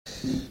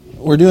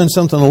We're doing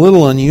something a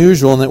little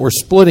unusual in that we're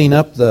splitting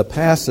up the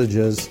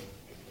passages.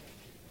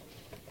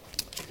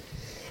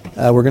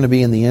 We're going to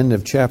be in the end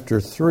of chapter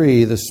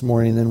 3 this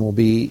morning, then we'll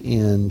be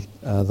in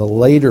the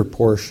later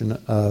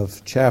portion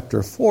of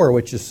chapter 4,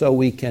 which is so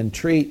we can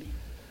treat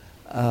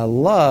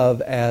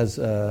love as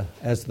the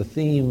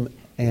theme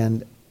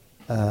and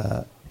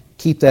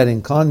keep that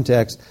in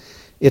context.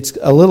 It's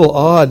a little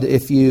odd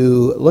if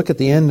you look at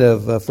the end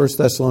of 1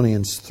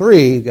 Thessalonians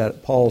 3, you've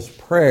got Paul's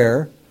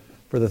prayer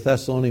for the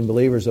Thessalonian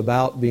believers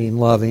about being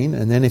loving,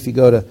 and then if you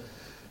go to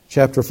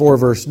chapter 4,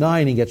 verse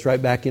 9, he gets right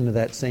back into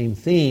that same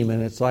theme,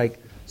 and it's like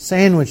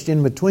sandwiched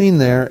in between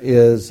there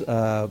is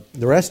the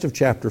rest of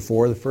chapter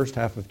 4, the first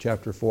half of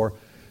chapter 4,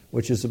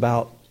 which is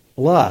about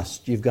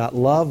lust. You've got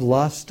love,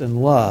 lust,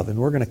 and love, and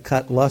we're going to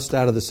cut lust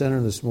out of the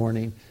center this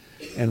morning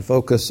and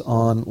focus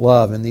on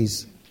love in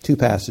these two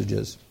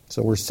passages.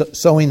 So we're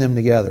sewing them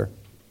together.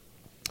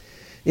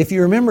 If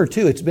you remember,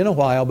 too, it's been a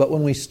while, but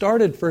when we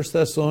started 1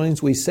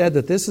 Thessalonians, we said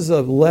that this is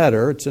a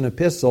letter, it's an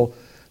epistle,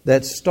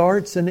 that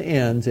starts and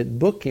ends, it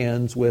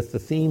bookends with the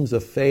themes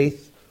of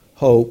faith,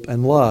 hope,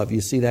 and love. You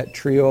see that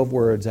trio of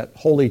words, that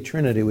Holy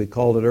Trinity we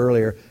called it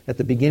earlier, at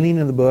the beginning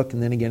of the book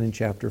and then again in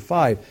chapter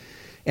 5.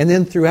 And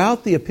then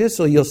throughout the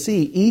epistle, you'll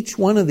see each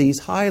one of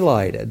these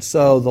highlighted.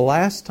 So the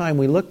last time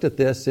we looked at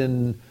this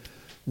in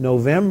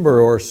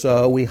November or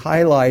so, we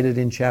highlighted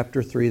in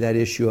chapter 3 that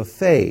issue of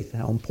faith,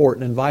 how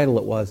important and vital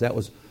it was. That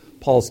was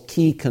Paul's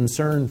key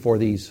concern for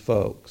these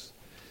folks.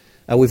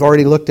 We've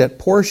already looked at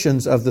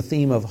portions of the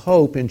theme of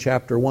hope in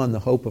chapter 1, the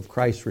hope of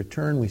Christ's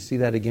return. We see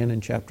that again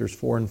in chapters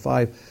 4 and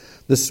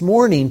 5. This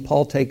morning,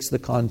 Paul takes the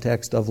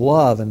context of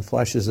love and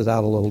fleshes it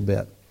out a little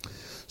bit.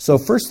 So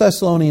 1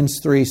 Thessalonians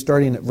 3,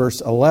 starting at verse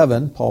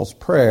 11, Paul's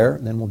prayer,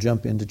 and then we'll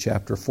jump into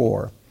chapter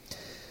 4.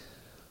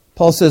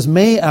 Paul says,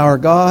 "May our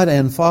God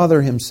and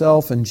Father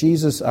himself and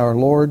Jesus our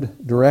Lord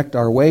direct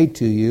our way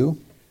to you."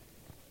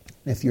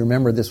 If you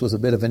remember, this was a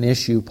bit of an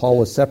issue. Paul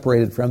was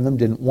separated from them,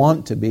 didn't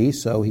want to be,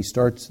 so he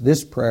starts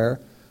this prayer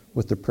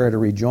with the prayer to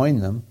rejoin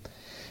them.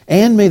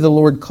 "And may the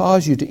Lord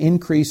cause you to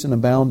increase and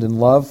abound in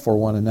love for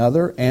one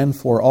another and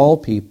for all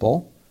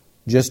people,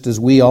 just as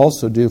we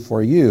also do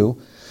for you,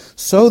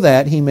 so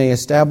that he may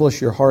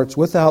establish your hearts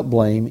without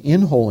blame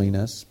in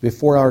holiness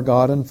before our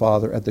God and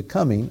Father at the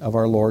coming of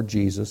our Lord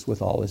Jesus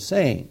with all his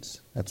saints."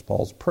 That's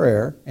Paul's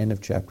prayer, end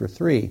of chapter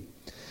 3.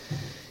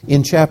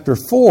 In chapter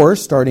 4,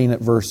 starting at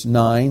verse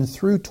 9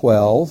 through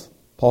 12,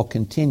 Paul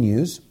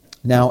continues,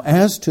 "Now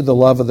as to the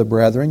love of the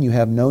brethren, you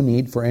have no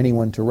need for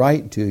anyone to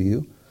write to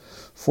you,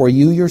 for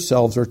you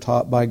yourselves are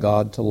taught by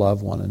God to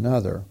love one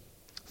another.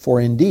 For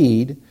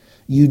indeed,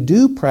 you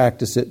do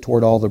practice it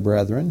toward all the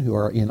brethren who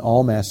are in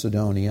all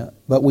Macedonia,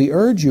 but we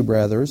urge you,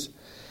 brothers,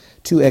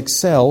 to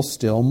excel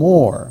still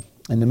more,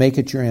 and to make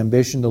it your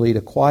ambition to lead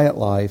a quiet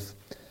life,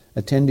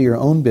 attend to your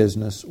own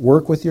business,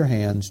 work with your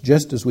hands,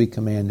 just as we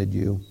commanded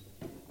you,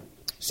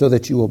 so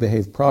that you will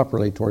behave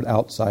properly toward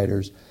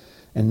outsiders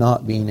and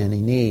not be in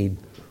any need."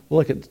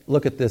 We'll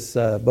look at this,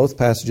 both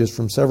passages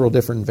from several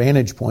different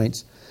vantage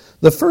points.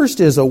 The first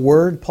is a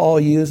word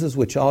Paul uses,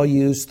 which I'll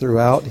use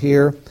throughout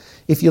here.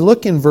 If you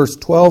look in verse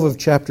 12 of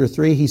chapter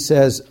 3, he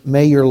says,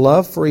 "May your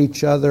love for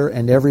each other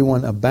and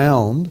everyone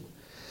abound."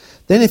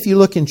 Then if you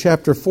look in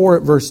chapter 4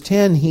 at verse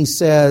 10, he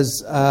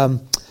says,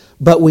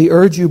 "But we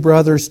urge you,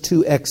 brothers,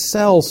 to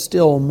excel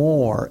still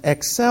more."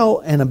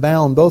 Excel and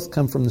abound both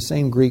come from the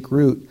same Greek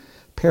root,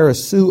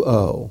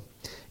 parasuo.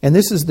 And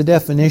this is the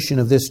definition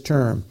of this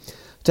term: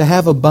 to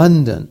have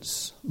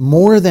abundance,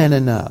 more than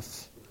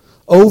enough,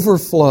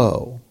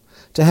 overflow,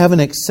 to have an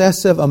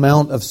excessive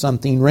amount of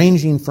something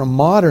ranging from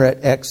moderate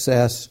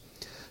excess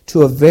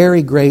to a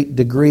very great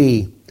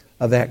degree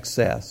of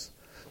excess.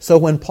 So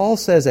when Paul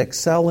says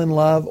excel in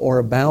love or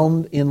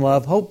abound in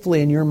love,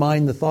 hopefully in your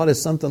mind the thought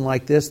is something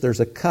like this: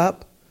 there's a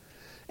cup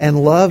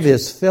and love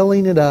is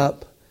filling it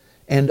up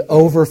and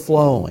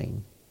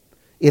overflowing.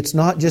 It's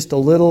not just a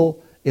little,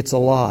 it's a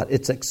lot.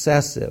 It's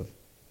excessive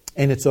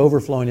and it's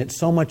overflowing. It's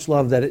so much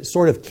love that it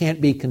sort of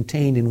can't be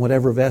contained in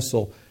whatever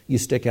vessel you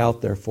stick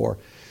out there for.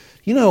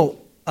 You know,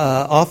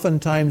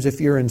 oftentimes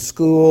if you're in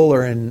school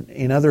or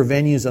in other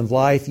venues of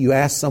life, you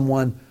ask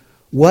someone,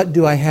 "What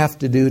do I have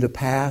to do to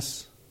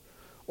pass?"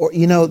 Or,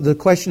 you know, the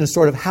question is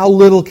sort of, how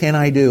little can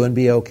I do and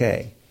be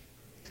okay?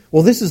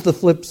 Well, this is the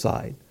flip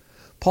side.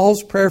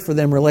 Paul's prayer for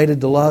them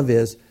related to love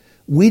is,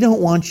 we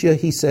don't want you,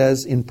 he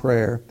says in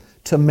prayer,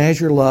 to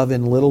measure love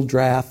in little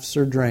drafts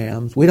or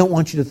drams. We don't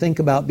want you to think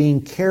about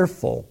being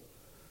careful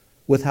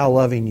with how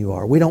loving you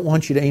are. We don't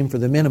want you to aim for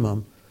the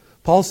minimum.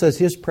 Paul says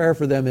his prayer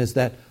for them is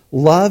that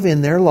love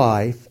in their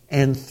life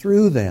and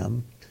through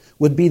them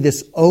would be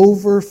this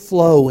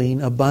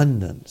overflowing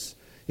abundance.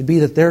 It'd be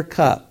that their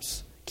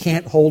cups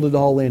can't hold it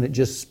all in. It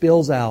just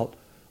spills out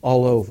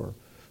all over.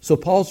 So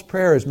Paul's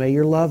prayer is, may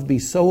your love be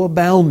so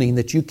abounding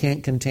that you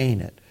can't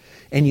contain it.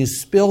 And you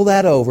spill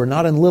that over,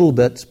 not in little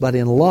bits, but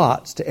in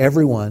lots to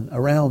everyone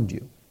around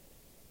you.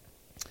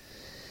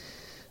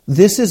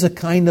 This is a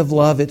kind of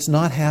love, it's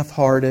not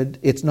half-hearted.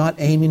 It's not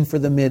aiming for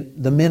the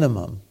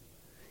minimum.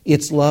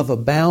 It's love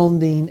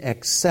abounding,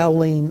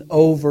 excelling,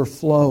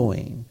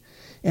 overflowing.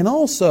 And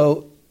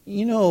also,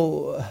 in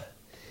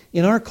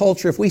our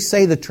culture, if we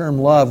say the term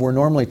love, we're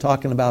normally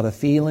talking about a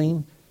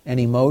feeling, an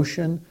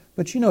emotion.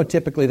 But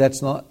typically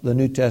that's not the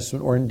New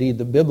Testament or indeed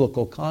the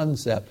biblical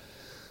concept.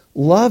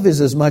 Love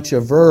is as much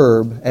a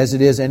verb as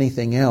it is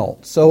anything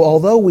else. So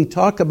although we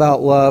talk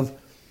about love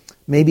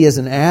maybe as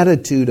an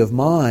attitude of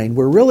mind,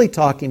 we're really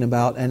talking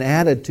about an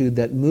attitude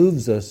that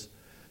moves us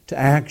to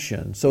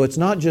action. So it's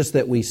not just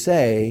that we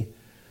say,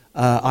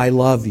 I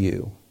love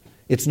you.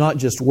 It's not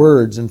just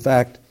words. In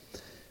fact,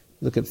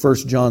 look at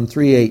 1 John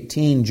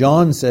 3:18.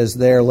 John says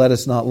there, let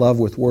us not love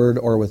with word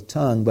or with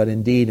tongue, but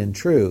in deed and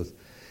truth.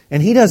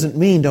 And he doesn't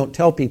mean don't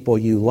tell people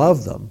you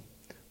love them,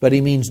 but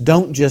he means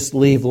don't just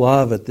leave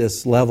love at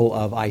this level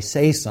of I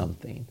say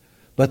something,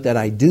 but that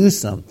I do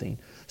something.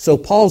 So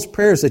Paul's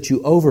prayer is that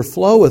you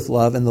overflow with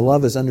love, and the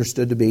love is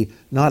understood to be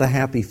not a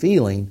happy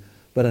feeling,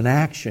 but an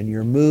action.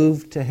 You're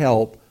moved to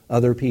help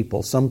other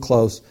people, some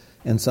close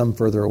and some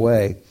further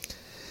away.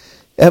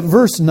 At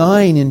verse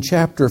 9 in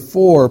chapter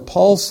 4,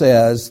 Paul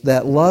says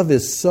that love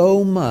is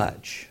so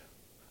much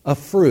a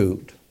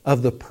fruit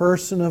of the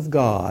person of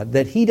God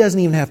that he doesn't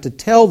even have to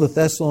tell the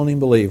Thessalonian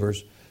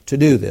believers to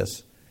do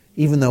this,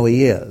 even though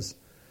he is.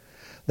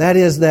 That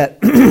is that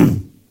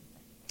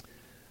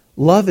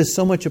love is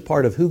so much a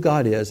part of who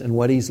God is and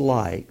what He's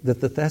like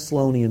that the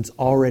Thessalonians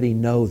already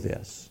know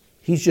this.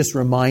 He's just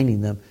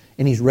reminding them,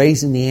 and he's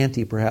raising the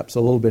ante perhaps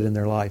a little bit in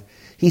their life.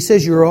 He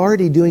says, you're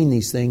already doing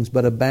these things,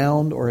 but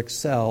abound or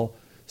excel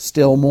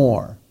still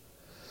more.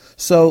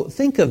 So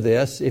think of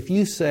this. If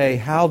you say,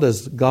 how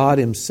does God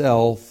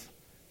Himself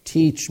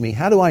teach me?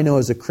 How do I know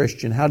as a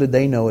Christian? How did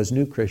they know as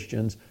new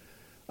Christians?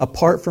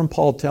 Apart from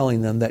Paul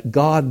telling them that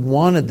God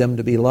wanted them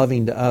to be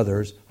loving to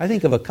others, I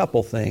think of a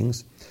couple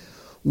things.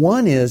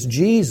 One is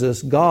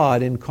Jesus,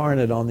 God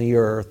incarnate on the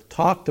earth,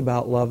 talked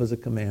about love as a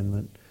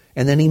commandment,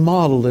 and then He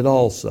modeled it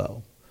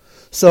also.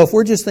 So if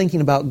we're just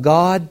thinking about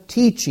God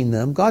teaching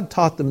them, God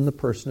taught them in the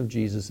person of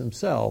Jesus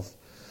Himself.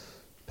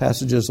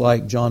 Passages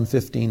like John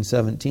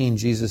 15:17,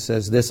 Jesus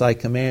says, this I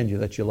command you,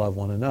 that you love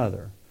one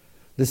another.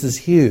 This is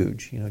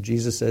huge.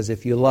 Jesus says,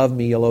 if you love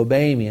me, you'll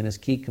obey me. And His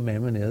key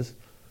commandment is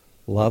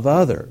love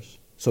others.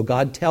 So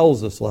God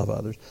tells us love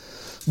others.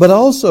 But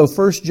also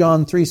 1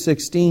 John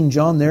 3:16,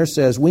 John there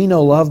says, we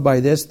know love by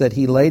this, that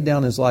He laid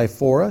down His life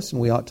for us,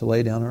 and we ought to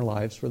lay down our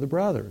lives for the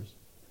brothers.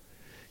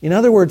 In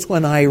other words,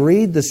 when I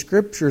read the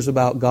Scriptures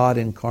about God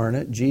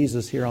incarnate,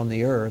 Jesus here on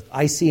the earth,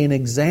 I see an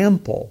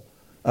example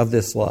of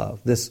this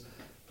love, this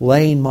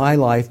laying my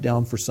life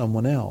down for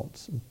someone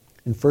else.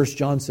 And 1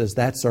 John says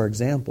that's our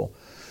example.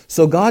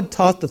 So God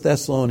taught the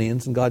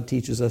Thessalonians, and God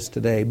teaches us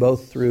today,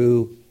 both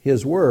through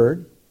His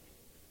Word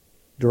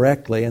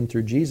directly and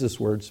through Jesus'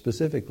 Word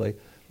specifically,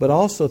 but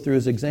also through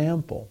His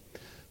example.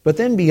 But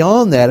then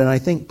beyond that, and I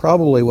think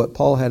probably what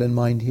Paul had in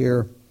mind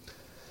here,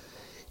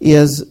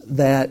 is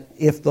that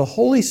if the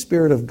Holy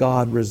Spirit of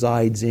God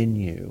resides in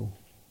you,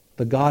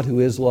 the God who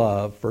is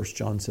love, 1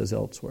 John says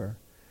elsewhere,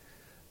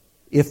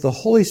 if the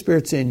Holy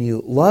Spirit's in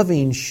you,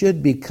 loving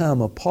should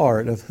become a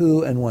part of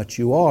who and what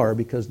you are,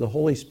 because the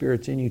Holy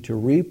Spirit's in you to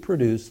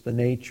reproduce the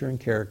nature and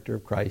character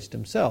of Christ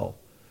Himself.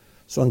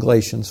 So in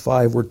Galatians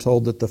 5, we're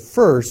told that the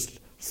first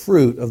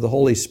fruit of the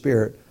Holy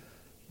Spirit,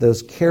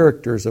 those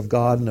characters of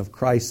God and of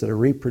Christ that are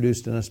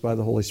reproduced in us by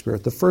the Holy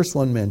Spirit, the first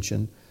one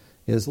mentioned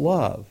is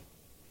love.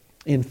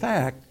 In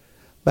fact,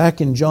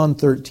 back in John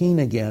 13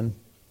 again,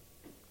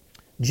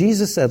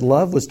 Jesus said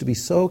love was to be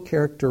so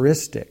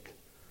characteristic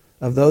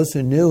of those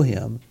who knew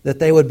Him that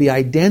they would be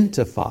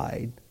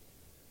identified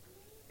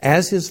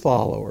as His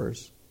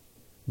followers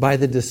by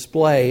the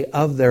display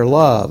of their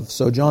love.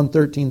 So John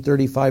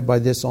 13:35, by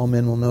this all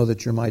men will know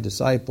that you're my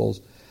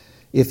disciples,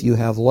 if you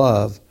have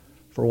love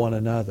for one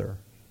another.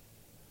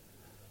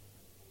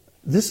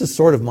 This is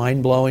sort of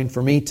mind-blowing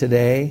for me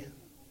today.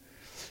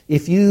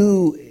 If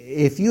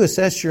you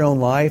assess your own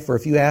life, or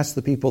if you ask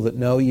the people that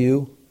know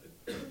you,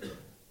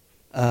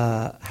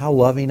 how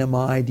loving am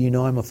I? Do you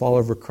know I'm a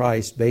follower of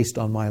Christ based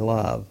on my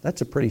love?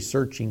 That's a pretty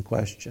searching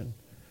question.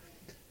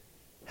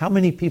 How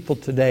many people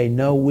today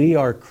know we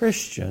are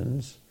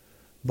Christians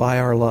by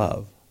our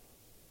love?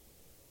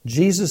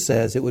 Jesus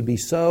says it would be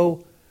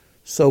so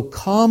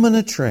common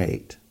a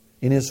trait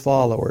in His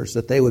followers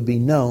that they would be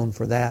known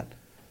for that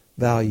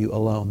value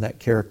alone, that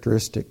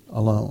characteristic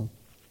alone.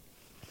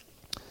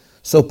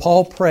 So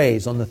Paul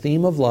prays on the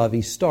theme of love.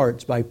 He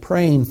starts by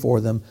praying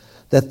for them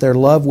that their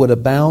love would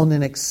abound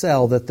and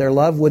excel, that their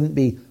love wouldn't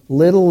be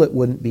little, it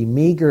wouldn't be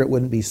meager, it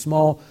wouldn't be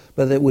small,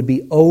 but it would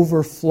be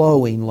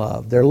overflowing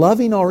love. They're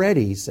loving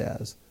already, he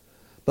says,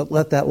 but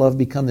let that love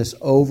become this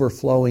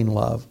overflowing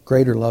love,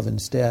 greater love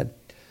instead.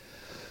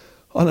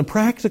 On a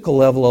practical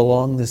level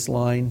along this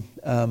line,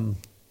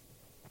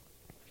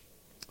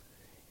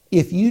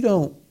 if you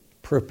don't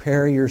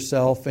prepare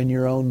yourself in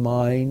your own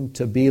mind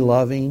to be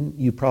loving,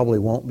 you probably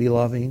won't be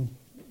loving.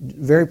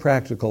 Very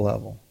practical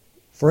level.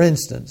 For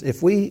instance,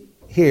 if we're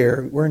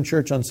in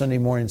church on Sunday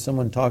morning,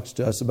 someone talks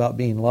to us about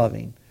being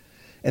loving,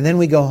 and then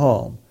we go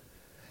home,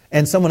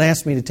 and someone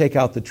asks me to take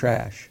out the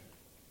trash.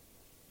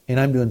 and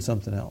I'm doing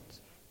something else.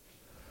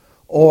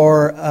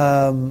 Or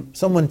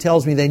someone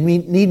tells me they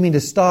need me to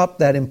stop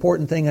that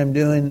important thing I'm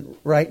doing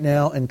right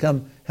now and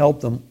come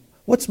help them.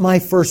 What's my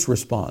first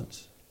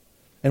response?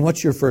 And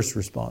what's your first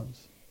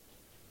response?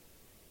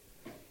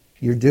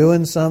 You're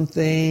doing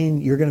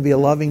something, you're going to be a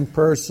loving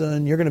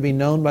person, you're going to be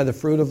known by the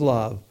fruit of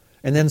love.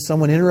 And then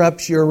someone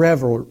interrupts your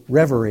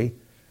reverie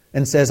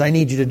and says, I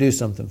need you to do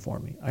something for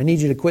me. I need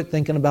you to quit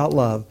thinking about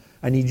love.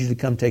 I need you to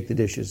come take the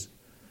dishes.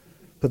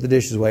 Put the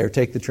dishes away or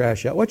take the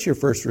trash out. What's your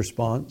first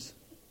response?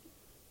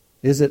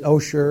 Is it, oh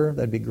sure,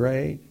 that'd be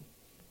great.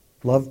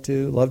 Love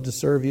to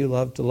serve you,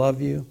 love to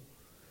love you.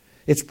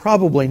 It's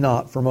probably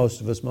not for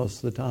most of us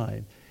most of the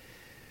time.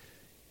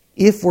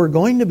 If we're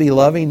going to be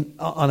loving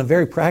on a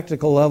very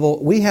practical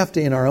level, we have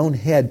to in our own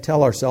head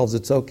tell ourselves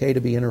it's okay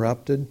to be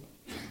interrupted.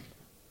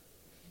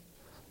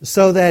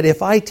 So that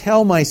if I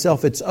tell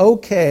myself it's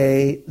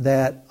okay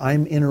that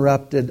I'm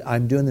interrupted,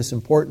 I'm doing this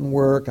important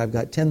work, I've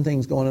got 10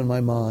 things going on in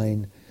my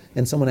mind,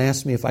 and someone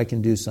asks me if I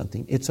can do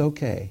something, it's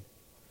okay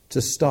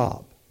to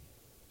stop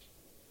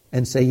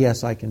and say,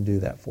 yes, I can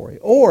do that for you.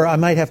 Or I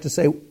might have to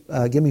say,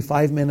 give me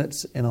 5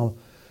 minutes and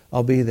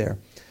I'll be there.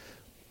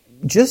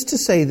 Just to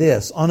say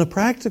this, on a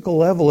practical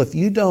level, if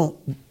you don't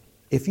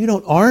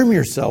arm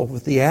yourself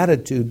with the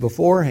attitude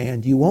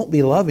beforehand, you won't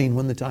be loving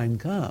when the time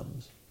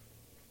comes.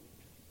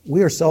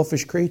 We are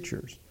selfish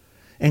creatures.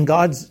 And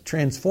God's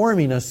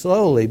transforming us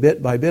slowly,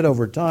 bit by bit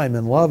over time,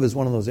 and love is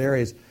one of those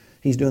areas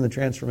He's doing the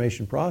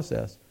transformation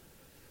process.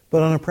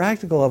 But on a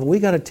practical level,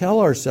 we've got to tell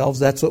ourselves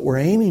that's what we're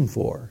aiming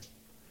for.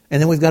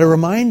 And then we've got to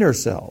remind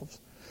ourselves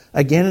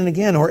again and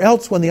again, or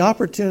else when the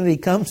opportunity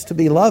comes to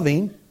be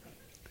loving,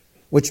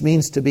 which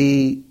means to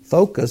be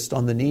focused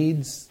on the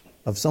needs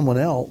of someone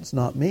else,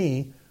 not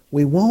me,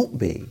 we won't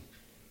be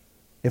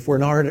if we're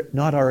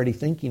not already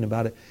thinking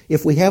about it.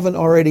 If we haven't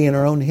already in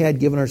our own head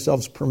given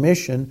ourselves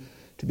permission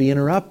to be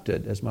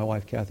interrupted, as my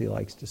wife Kathy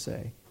likes to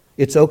say.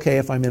 It's okay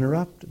if I'm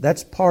interrupted.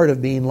 That's part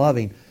of being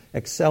loving,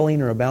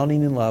 excelling or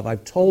abounding in love.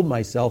 I've told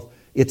myself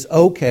it's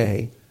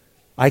okay.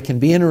 I can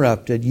be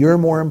interrupted. You're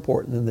more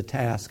important than the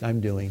task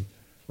I'm doing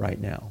right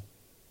now.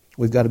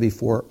 We've got to be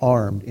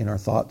forearmed in our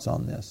thoughts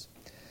on this.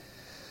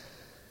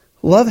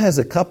 Love has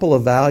a couple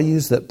of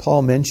values that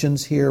Paul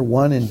mentions here.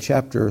 One in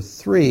chapter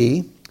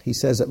 3, he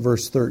says at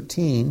verse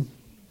 13,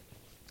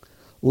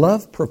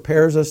 love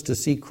prepares us to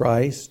see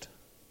Christ,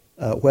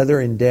 whether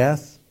in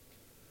death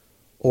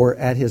or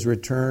at His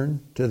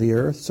return to the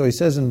earth. So he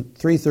says in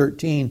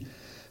 3:13,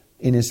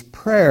 in his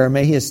prayer,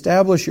 may He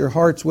establish your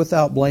hearts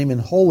without blame in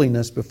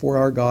holiness before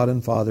our God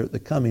and Father at the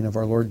coming of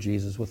our Lord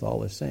Jesus with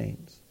all His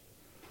saints.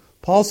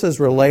 Paul says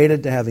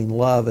related to having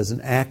love as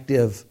an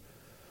active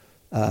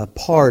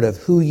part of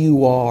who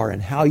you are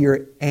and how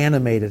you're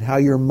animated, how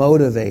you're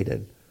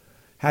motivated,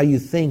 how you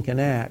think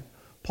and act.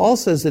 Paul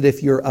says that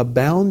if you're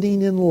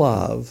abounding in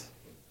love,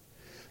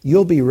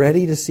 you'll be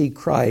ready to see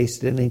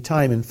Christ at any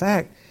time. In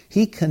fact,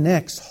 he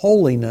connects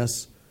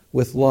holiness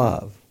with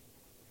love.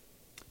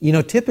 You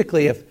know,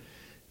 typically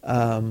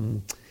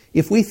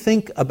if we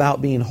think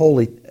about being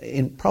holy,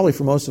 probably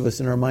for most of us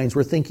in our minds,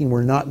 we're thinking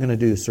we're not going to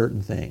do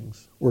certain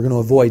things. We're going to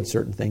avoid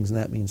certain things, and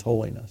that means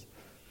holiness.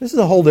 This is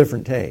a whole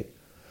different take.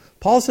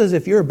 Paul says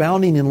if you're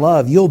abounding in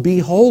love, you'll be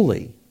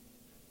holy.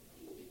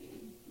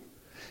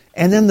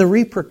 And then the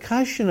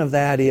repercussion of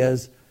that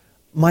is,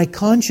 my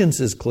conscience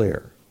is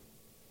clear.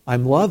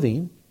 I'm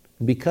loving,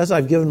 and because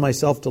I've given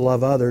myself to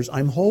love others,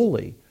 I'm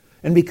holy.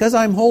 And because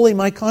I'm holy,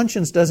 my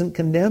conscience doesn't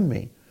condemn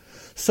me.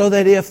 So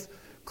that if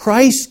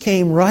Christ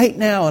came right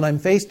now and I'm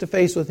face to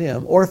face with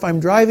Him, or if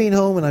I'm driving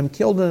home and I'm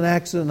killed in an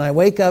accident and I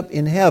wake up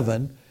in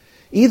heaven,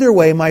 either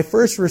way, my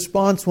first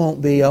response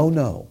won't be, oh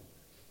no.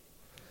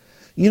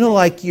 You know,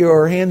 like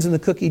your hands in the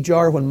cookie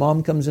jar when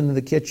Mom comes into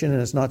the kitchen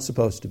and it's not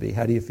supposed to be.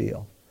 How do you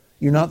feel?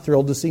 You're not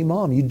thrilled to see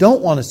Mom. You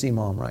don't want to see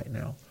Mom right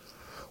now.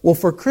 Well,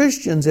 for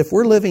Christians, if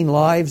we're living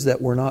lives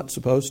that we're not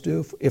supposed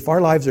to, if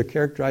our lives are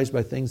characterized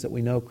by things that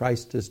we know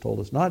Christ has told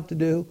us not to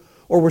do,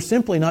 or we're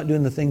simply not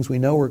doing the things we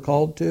know we're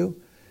called to,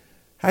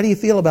 how do you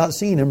feel about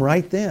seeing Him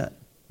right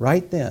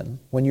then,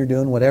 when you're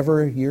doing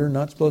whatever you're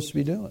not supposed to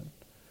be doing?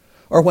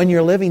 Or when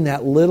you're living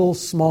that little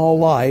small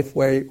life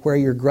where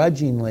you're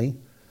grudgingly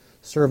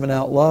serving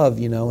out love,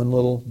 in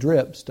little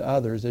drips to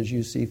others as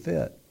you see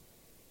fit.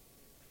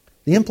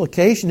 The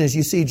implication is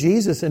you see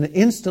Jesus and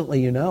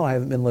instantly I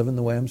haven't been living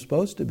the way I'm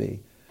supposed to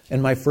be.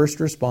 And my first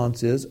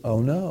response is, oh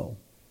no.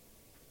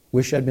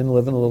 Wish I'd been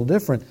living a little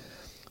different.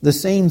 The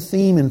same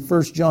theme in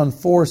 1 John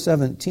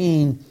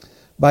 4:17,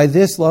 by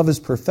this love is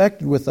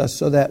perfected with us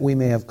so that we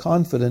may have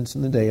confidence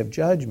in the day of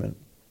judgment.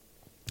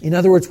 In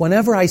other words,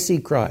 whenever I see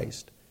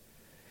Christ,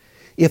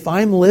 if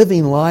I'm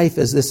living life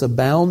as this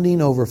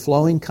abounding,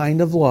 overflowing kind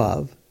of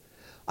love,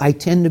 I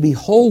tend to be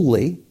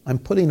holy. I'm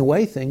putting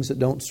away things that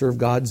don't serve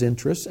God's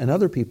interests and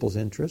other people's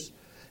interests.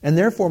 And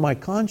therefore my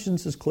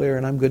conscience is clear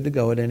and I'm good to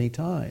go at any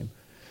time.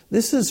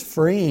 This is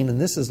freeing and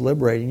this is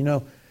liberating.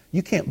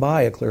 You can't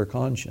buy a clear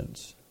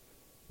conscience.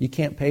 You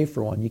can't pay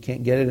for one. You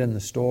can't get it in the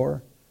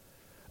store.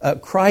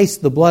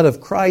 Christ, the blood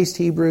of Christ,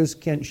 Hebrews,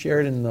 Kent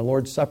shared in the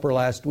Lord's Supper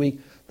last week,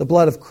 The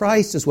blood of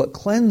Christ is what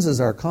cleanses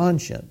our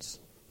conscience.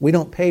 We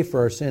don't pay for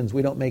our sins.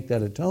 We don't make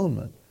that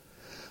atonement.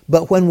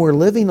 But when we're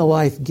living a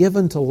life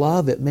given to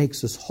love, it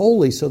makes us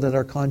holy so that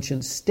our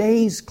conscience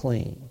stays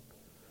clean.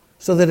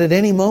 So that at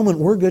any moment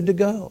we're good to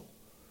go.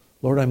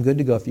 Lord, I'm good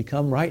to go. If you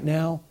come right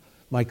now,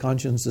 my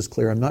conscience is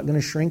clear. I'm not going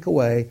to shrink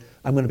away.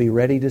 I'm going to be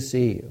ready to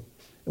see you.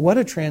 What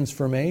a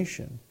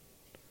transformation.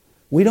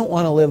 We don't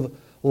want to live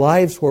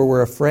lives where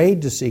we're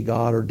afraid to see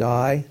God or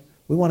die.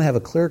 We want to have a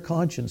clear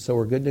conscience so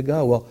we're good to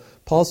go. Well,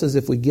 Paul says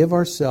if we give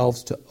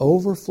ourselves to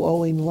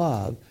overflowing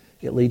love,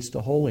 it leads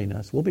to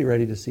holiness. We'll be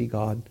ready to see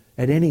God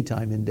at any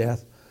time in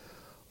death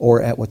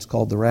or at what's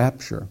called the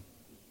rapture.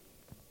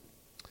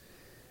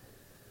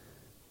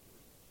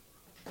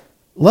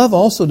 Love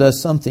also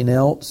does something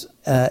else.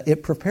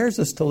 It prepares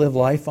us to live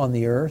life on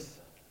the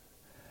earth.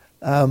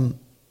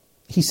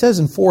 He says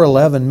in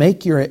 4:11,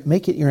 make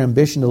it your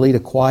ambition to lead a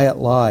quiet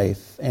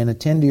life and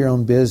attend to your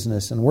own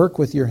business and work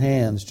with your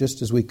hands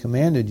just as we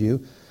commanded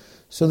you,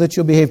 so that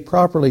you'll behave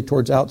properly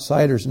towards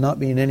outsiders and not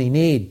be in any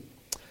need.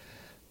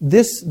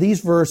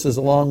 These verses,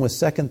 along with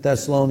 2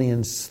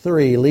 Thessalonians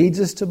 3, leads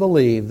us to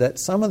believe that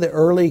some of the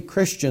early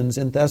Christians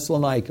in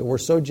Thessalonica were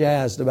so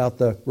jazzed about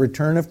the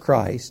return of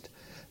Christ,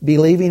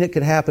 believing it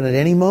could happen at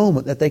any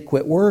moment, that they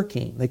quit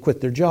working. They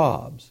quit their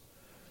jobs.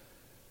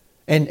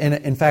 And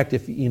in fact,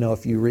 if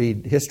you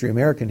read history,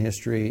 American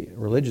history,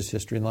 religious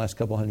history in the last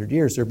couple hundred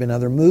years, there have been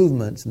other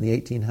movements in the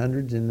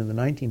 1800s and in the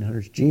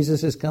 1900s.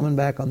 Jesus is coming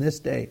back on this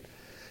date.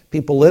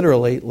 People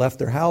literally left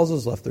their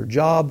houses, left their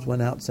jobs,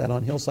 went out, sat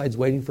on hillsides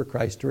waiting for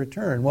Christ to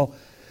return. Well,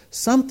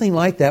 something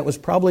like that was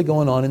probably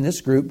going on in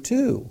this group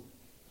too.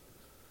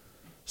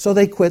 So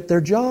they quit their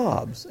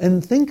jobs.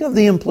 And think of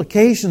the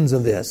implications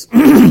of this.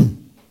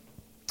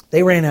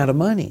 They ran out of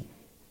money.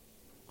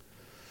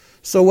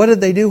 So what did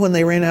they do when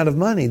they ran out of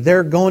money?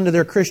 They're going to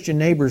their Christian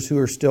neighbors who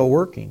are still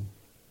working.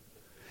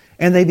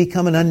 And they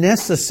become an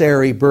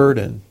unnecessary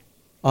burden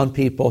on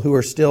people who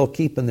are still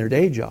keeping their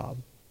day job,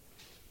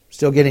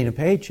 still getting a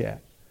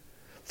paycheck.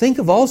 Think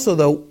of also,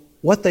 though,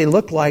 what they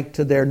look like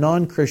to their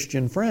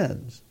non-Christian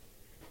friends.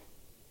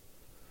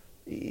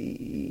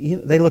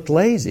 They looked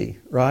lazy,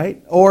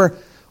 right? Or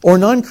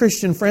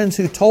non-Christian friends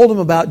who told them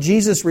about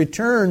Jesus'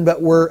 return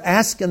but were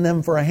asking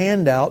them for a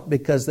handout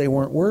because they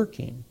weren't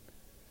working.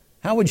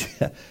 How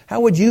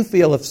would you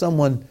feel if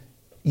someone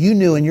you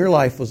knew in your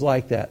life was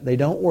like that? They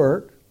don't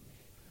work,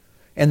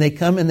 and they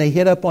come and they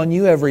hit up on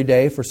you every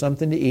day for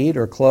something to eat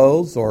or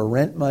clothes or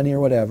rent money or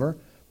whatever,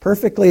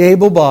 perfectly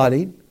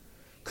able-bodied,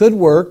 could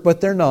work,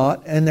 but they're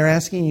not, and they're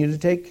asking you to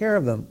take care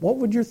of them. What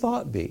would your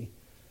thought be?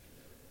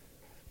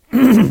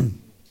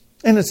 And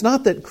it's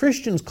not that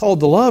Christians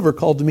called to love are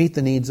called to meet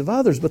the needs of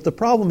others, but the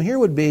problem here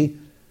would be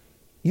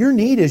your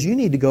need is you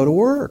need to go to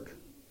work.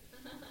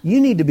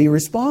 You need to be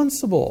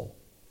responsible.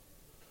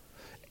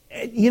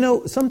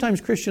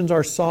 Sometimes Christians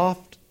are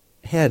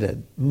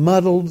soft-headed,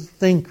 muddled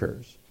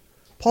thinkers.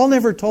 Paul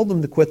never told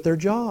them to quit their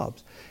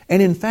jobs.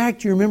 And in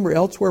fact, you remember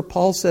elsewhere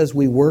Paul says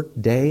we work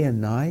day and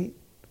night.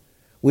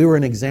 We were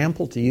an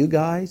example to you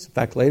guys. In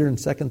fact, later in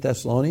 2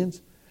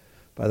 Thessalonians,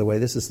 by the way,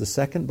 this is the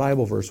second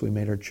Bible verse we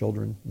made our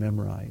children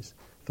memorize.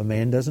 If a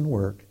man doesn't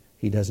work,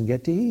 he doesn't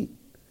get to eat.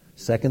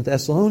 2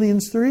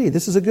 Thessalonians 3.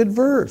 This is a good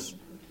verse.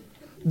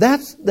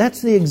 That's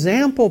the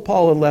example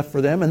Paul had left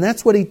for them, and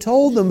that's what he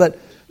told them, but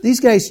these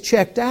guys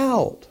checked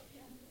out.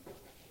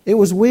 It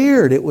was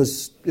weird. It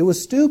was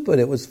stupid.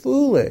 It was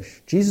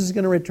foolish. Jesus is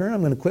going to return.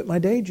 I'm going to quit my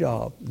day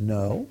job.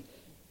 No,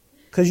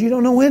 because you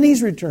don't know when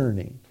He's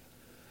returning.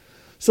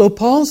 So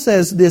Paul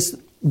says this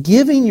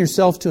giving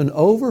yourself to an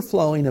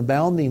overflowing,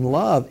 abounding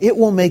love, it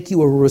will make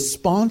you a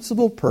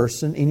responsible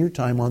person in your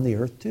time on the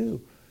earth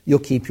too. You'll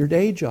keep your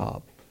day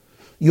job.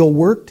 You'll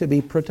work to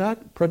be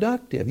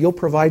productive. You'll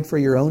provide for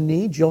your own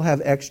needs. You'll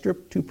have extra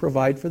to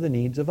provide for the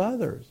needs of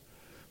others.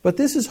 But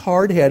this is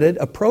hard-headed,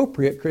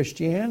 appropriate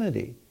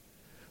Christianity.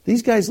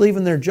 These guys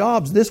leaving their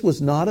jobs, this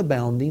was not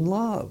abounding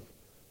love.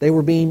 They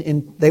were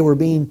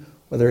being,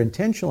 whether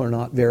intentional or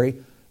not, very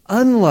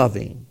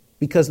unloving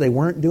because they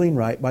weren't doing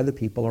right by the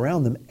people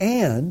around them.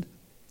 And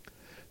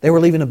they were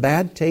leaving a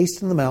bad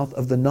taste in the mouth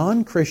of the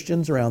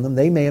non-Christians around them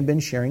they may have been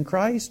sharing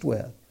Christ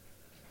with.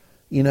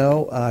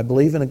 I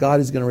believe in a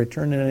God who's going to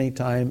return at any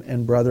time,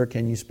 and brother,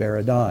 can you spare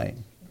a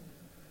dime?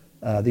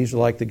 These are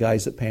like the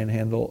guys that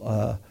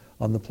panhandle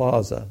on the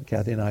plaza.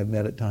 Kathy and I have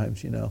met at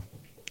times,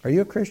 Are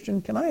you a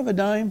Christian? Can I have a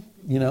dime?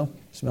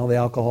 Smell the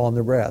alcohol in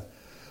their breath.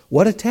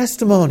 What a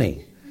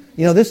testimony.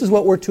 This is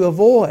what we're to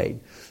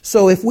avoid.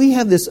 So if we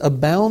have this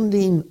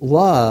abounding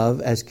love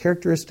as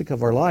characteristic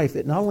of our life,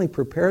 it not only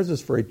prepares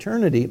us for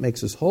eternity, it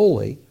makes us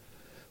holy,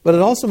 but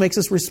it also makes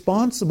us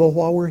responsible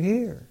while we're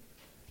here.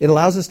 It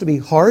allows us to be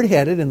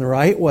hard-headed in the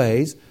right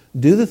ways,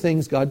 do the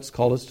things God's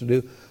called us to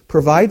do,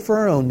 provide for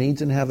our own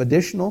needs, and have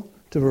additional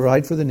to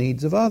provide for the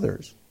needs of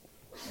others.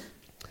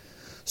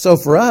 So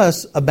for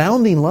us,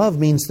 abounding love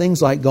means things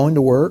like going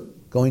to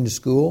work, going to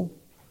school,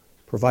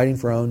 providing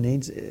for our own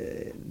needs.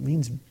 It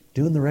means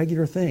doing the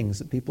regular things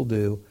that people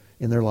do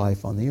in their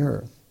life on the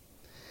earth.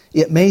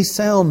 It may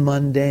sound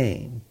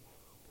mundane,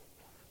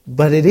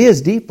 But it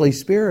is deeply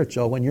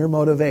spiritual when your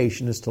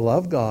motivation is to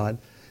love God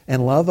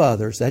and love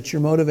others. That's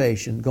your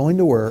motivation. Going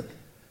to work,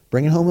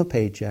 bringing home a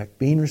paycheck,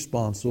 being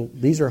responsible.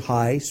 These are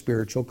high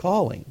spiritual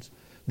callings.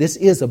 This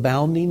is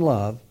abounding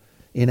love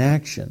in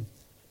action.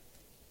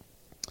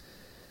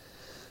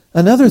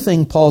 Another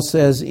thing Paul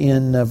says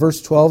in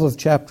verse 12 of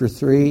chapter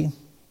 3,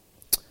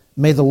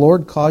 may the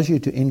Lord cause you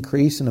to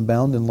increase and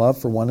abound in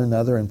love for one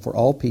another and for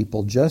all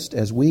people, just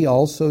as we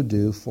also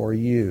do for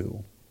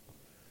you.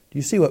 Do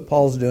you see what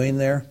Paul's doing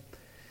there?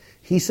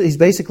 He's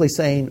basically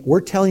saying,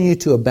 we're telling you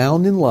to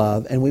abound in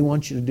love, and we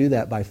want you to do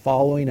that by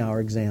following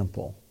our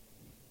example.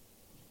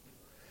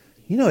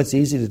 You know, it's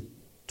easy to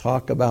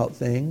talk about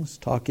things.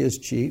 Talk is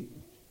cheap.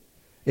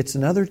 It's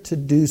another to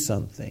do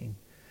something.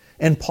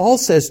 And Paul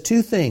says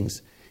two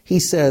things. He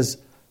says,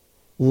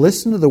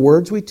 listen to the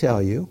words we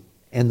tell you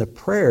and the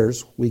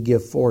prayers we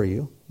give for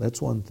you.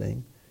 That's one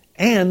thing.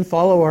 And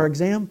follow our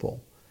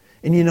example.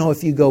 And you know,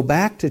 if you go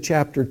back to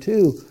chapter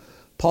 2,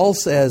 Paul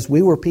says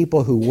we were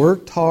people who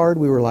worked hard.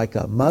 We were like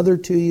a mother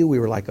to you. We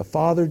were like a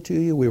father to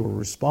you. We were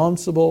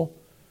responsible.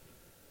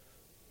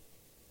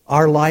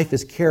 Our life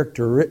is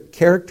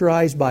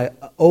characterized by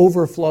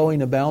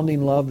overflowing,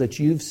 abounding love that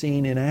you've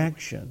seen in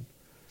action.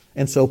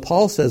 And so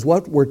Paul says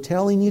what we're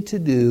telling you to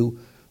do,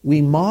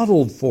 we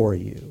modeled for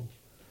you.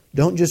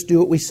 Don't just do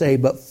what we say,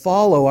 but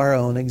follow our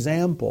own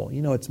example.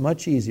 You know, it's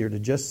much easier to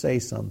just say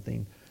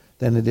something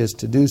than it is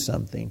to do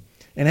something.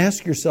 And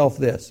ask yourself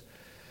this.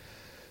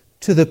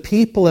 To the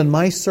people in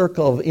my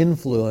circle of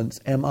influence,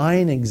 am I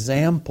an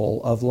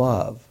example of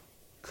love?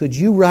 Could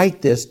you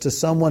write this to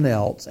someone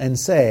else and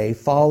say,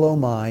 follow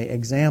my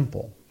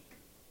example?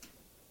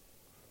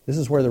 This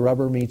is where the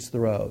rubber meets the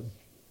road.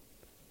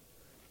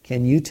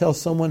 Can you tell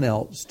someone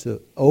else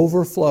to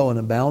overflow in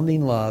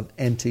abounding love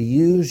and to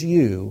use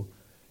you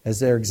as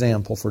their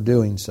example for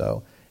doing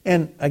so?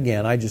 And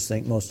again, I just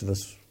think most of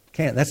us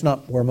can't. That's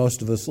not where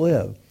most of us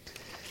live.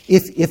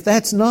 If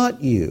that's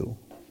not you,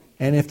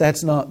 and if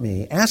that's not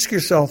me, ask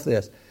yourself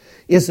this.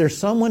 Is there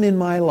someone in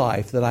my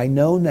life that I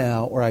know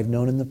now or I've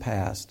known in the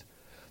past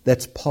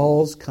that's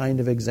Paul's kind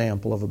of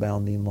example of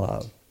abounding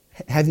love?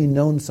 Have you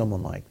known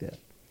someone like that?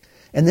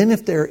 And then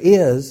if there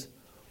is,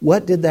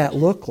 what did that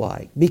look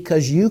like?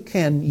 Because you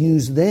can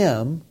use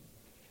them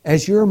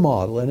as your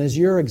model and as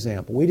your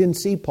example. We didn't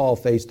see Paul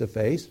face to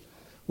face.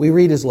 We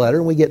read his letter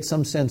and we get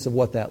some sense of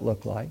what that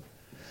looked like.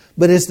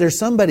 But is there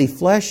somebody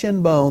flesh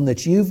and bone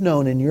that you've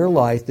known in your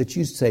life that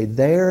you say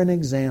they're an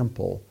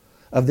example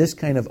of this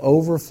kind of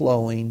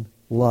overflowing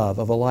love,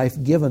 of a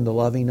life given to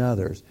loving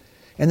others?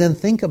 And then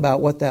think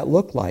about what that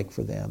looked like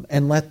for them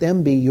and let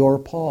them be your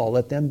Paul.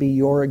 Let them be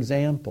your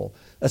example.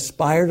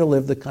 Aspire to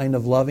live the kind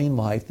of loving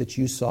life that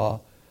you saw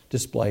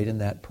displayed in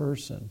that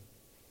person.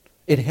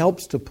 It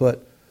helps to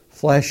put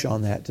flesh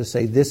on that, to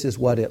say this is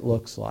what it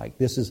looks like.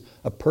 This is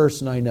a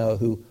person I know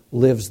who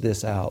lives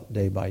this out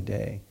day by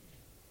day.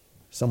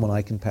 Someone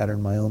I can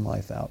pattern my own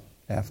life out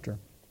after.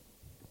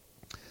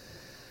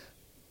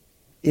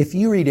 If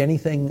you read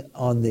anything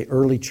on the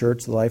early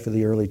church, the life of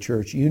the early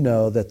church, you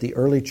know that the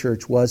early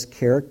church was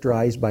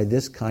characterized by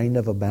this kind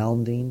of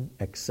abounding,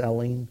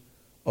 excelling,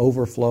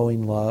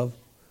 overflowing love.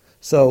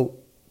 So,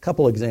 a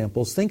couple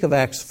examples. Think of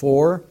Acts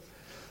 4.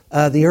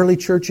 The early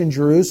church in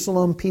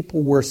Jerusalem,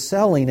 people were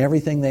selling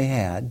everything they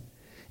had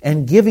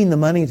and giving the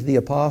money to the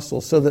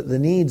apostles so that the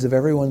needs of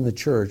everyone in the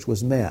church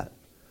was met.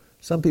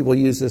 Some people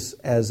use this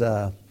as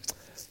a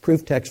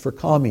proof text for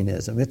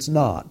communism. It's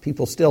not.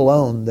 People still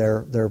own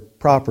their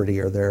property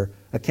or their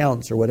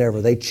accounts or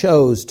whatever. They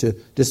chose to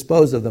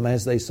dispose of them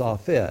as they saw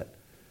fit.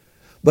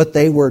 But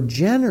they were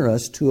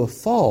generous to a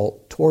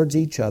fault towards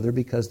each other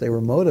because they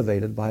were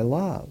motivated by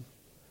love.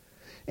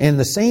 And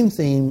the same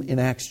theme in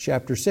Acts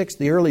chapter 6.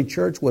 The early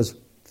church was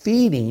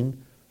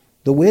feeding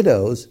the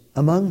widows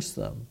amongst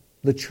them.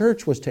 The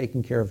church was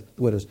taking care of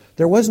the widows.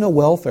 There was no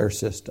welfare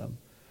system.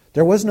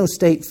 There was no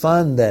state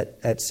fund that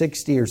at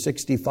 60 or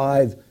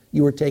 65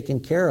 you were taken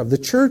care of. The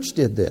church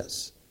did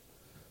this.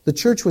 The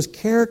church was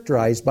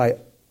characterized by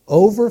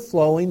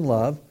overflowing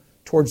love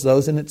towards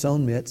those in its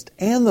own midst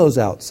and those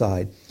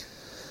outside.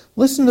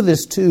 Listen to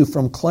this too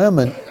from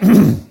Clement.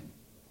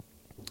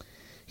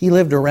 He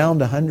lived around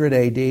 100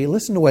 AD.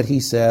 Listen to what he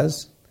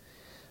says.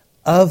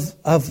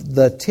 Of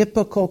the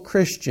typical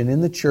Christian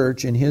in the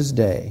church in his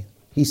day,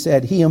 he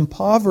said, he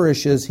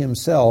impoverishes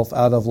himself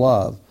out of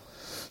love,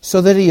 so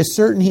that he is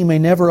certain he may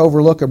never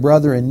overlook a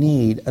brother in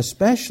need,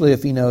 especially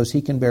if he knows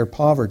he can bear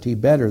poverty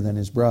better than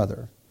his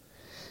brother.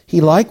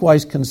 He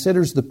likewise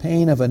considers the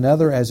pain of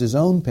another as his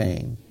own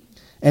pain,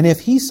 and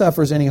if he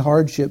suffers any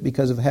hardship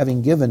because of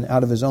having given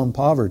out of his own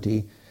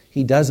poverty,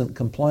 he doesn't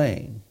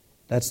complain.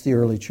 That's the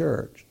early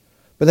church.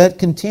 But that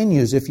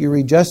continues. If you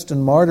read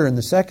Justin Martyr in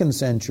the 2nd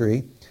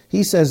century,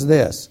 he says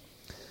this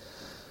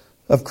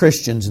of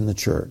Christians in the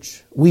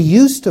church. We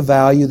used to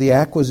value the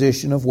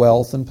acquisition of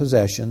wealth and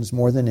possessions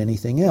more than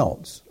anything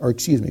else.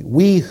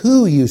 We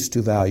who used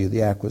to value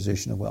the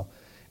acquisition of wealth.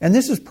 And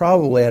this is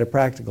probably at a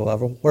practical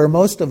level where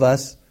most of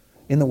us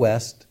in the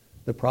West,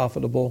 the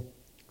profitable,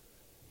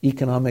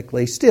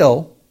 economically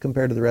still,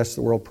 compared to the rest of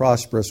the world,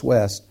 prosperous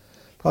West,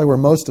 probably where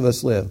most of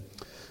us live.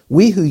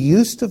 We who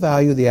used to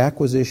value the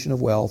acquisition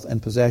of wealth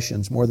and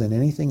possessions more than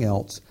anything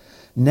else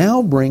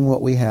now bring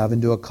what we have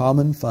into a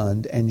common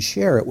fund and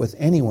share it with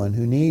anyone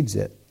who needs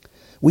it.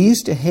 We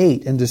used to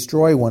hate and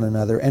destroy one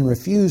another and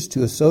refuse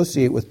to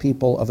associate with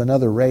people of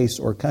another race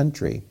or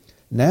country.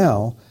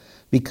 Now,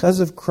 because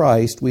of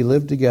Christ, we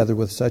live together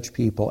with such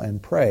people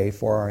and pray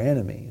for our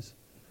enemies.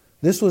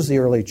 This was the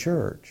early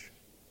church.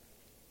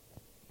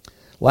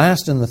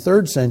 Last, in the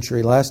 3rd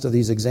century, last of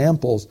these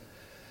examples,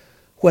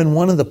 when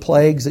one of the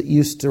plagues that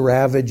used to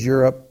ravage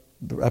Europe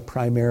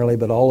primarily,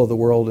 but all of the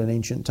world in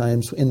ancient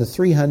times, in the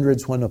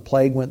 300s when a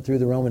plague went through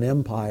the Roman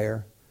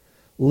Empire,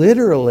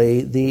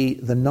 literally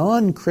the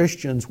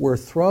non-Christians were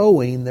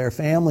throwing their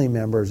family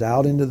members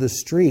out into the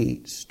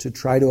streets to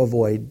try to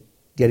avoid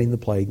getting the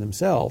plague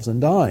themselves and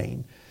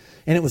dying.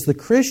 And it was the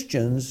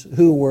Christians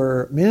who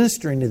were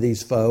ministering to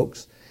these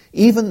folks,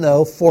 even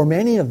though for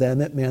many of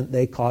them it meant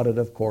they caught it,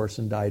 of course,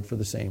 and died for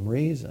the same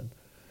reason.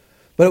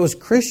 But it was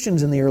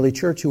Christians in the early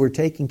church who were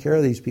taking care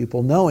of these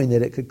people, knowing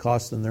that it could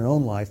cost them their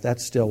own life.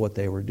 That's still what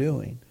they were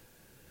doing.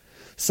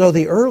 So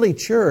the early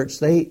church,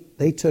 they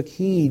took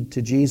heed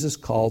to Jesus'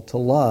 call to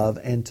love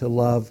and to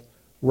love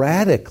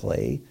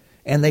radically.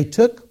 And they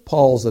took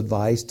Paul's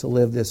advice to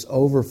live this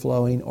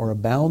overflowing or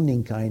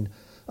abounding kind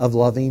of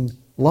loving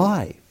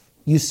life.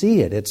 You see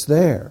it, it's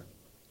there.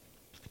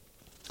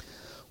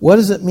 What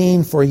does it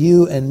mean for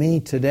you and me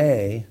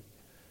today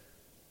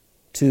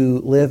to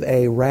live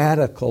a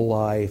radical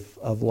life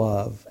of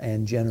love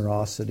and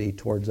generosity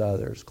towards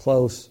others,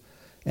 close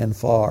and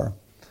far?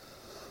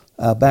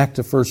 Back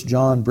to 1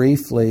 John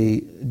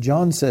briefly,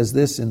 John says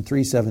this in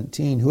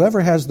 3:17, "Whoever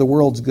has the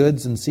world's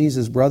goods and sees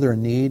his brother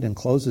in need and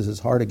closes his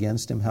heart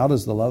against him, how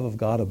does the love of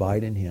God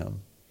abide in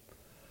him?"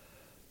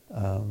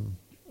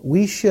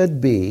 We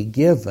should be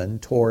given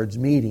towards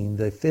meeting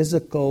the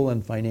physical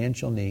and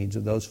financial needs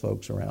of those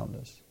folks around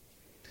us.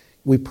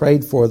 We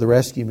prayed for the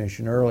rescue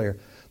mission earlier.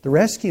 The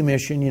rescue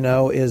mission,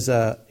 is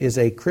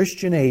a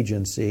Christian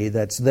agency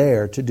that's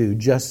there to do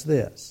just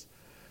this.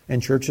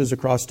 And churches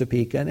across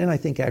Topeka, and I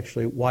think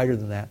actually wider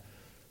than that,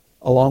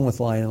 along with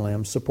Lion and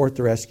Lamb, support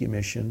the rescue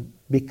mission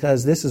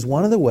because this is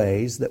one of the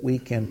ways that we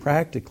can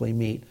practically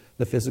meet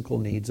the physical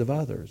needs of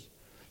others.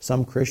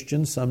 Some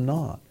Christians, some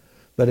not.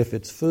 But if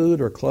it's food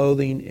or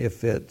clothing,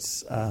 if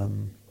it's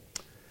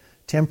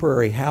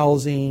temporary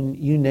housing,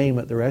 you name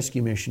it, the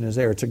rescue mission is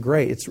there.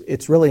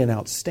 It's really an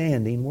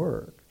outstanding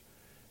work.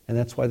 And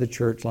that's why the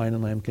church, Lion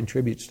and Lamb,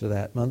 contributes to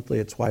that monthly.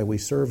 It's why we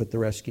serve at the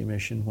rescue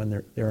mission when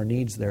there are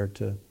needs there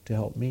to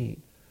help meet.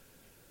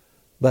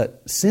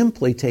 But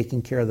simply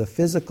taking care of the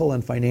physical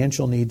and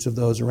financial needs of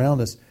those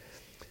around us.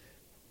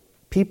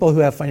 People who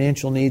have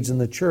financial needs in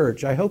the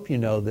church, I hope you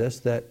know this,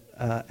 that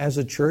as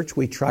a church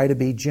we try to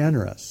be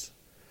generous.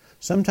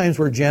 Sometimes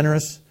we're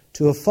generous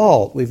to a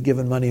fault. We've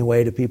given money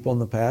away to people in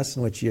the past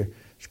in which you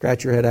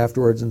scratch your head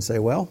afterwards and say,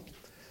 well,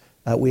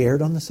 we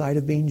erred on the side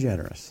of being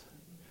generous.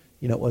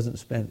 It wasn't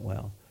spent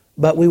well.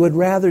 But we would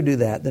rather do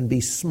that than be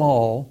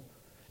small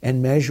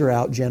and measure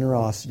out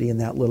generosity in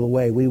that little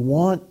way. We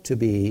want to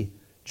be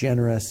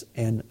generous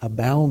and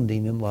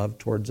abounding in love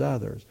towards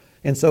others.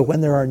 And so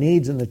when there are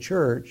needs in the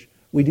church,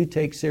 we do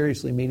take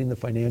seriously meeting the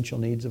financial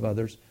needs of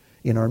others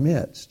in our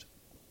midst.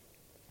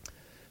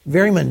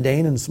 Very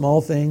mundane and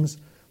small things,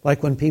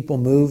 like when people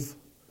move,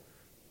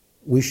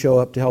 we show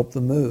up to help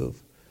them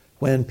move.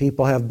 When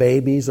people have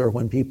babies or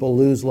when people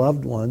lose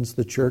loved ones,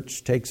 the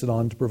church takes it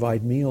on to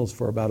provide meals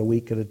for about a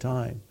week at a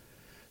time.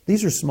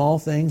 These are small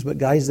things, but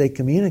guys, they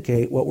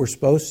communicate what we're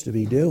supposed to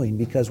be doing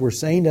because we're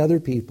saying to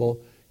other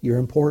people, you're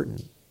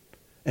important.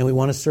 And we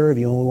want to serve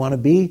you and we want to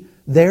be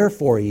there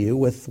for you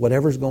with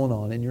whatever's going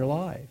on in your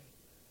life.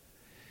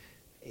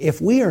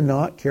 If we are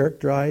not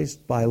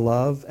characterized by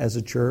love as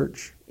a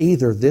church,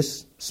 either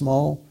this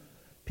small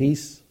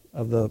piece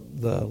of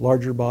the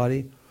larger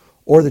body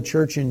or the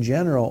church in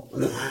general,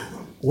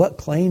 what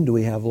claim do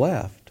we have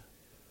left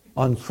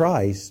on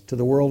Christ to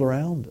the world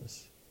around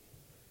us?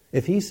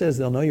 If He says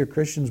they'll know you're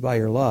Christians by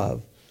your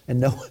love,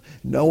 and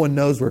no one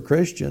knows we're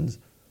Christians,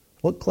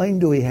 what claim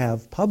do we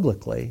have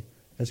publicly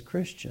as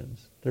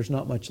Christians? There's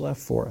not much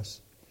left for us.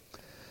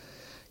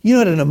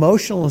 At an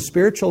emotional and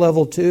spiritual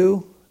level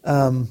too,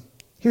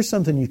 here's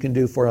something you can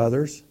do for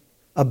others.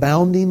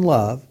 Abounding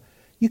love.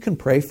 You can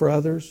pray for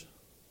others.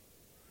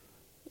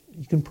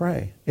 You can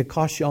pray. It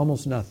costs you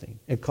almost nothing.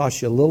 It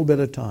costs you a little bit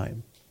of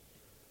time.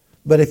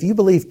 But if you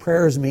believe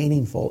prayer is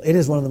meaningful, it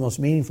is one of the most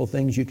meaningful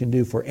things you can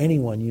do for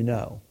anyone you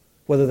know,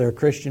 whether they're a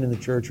Christian in the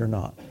church or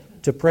not,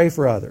 to pray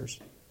for others.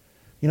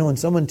 When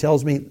someone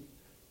tells me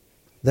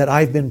that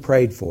I've been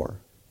prayed for,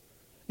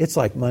 it's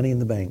like money in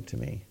the bank to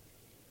me.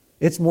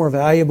 It's more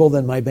valuable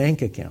than my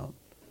bank account.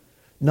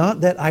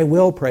 Not that I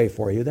will pray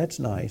for you, that's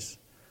nice.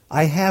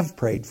 I have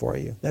prayed for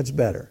you, that's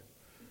better.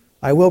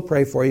 I will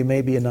pray for you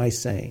may be a nice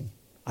saying.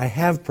 I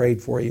have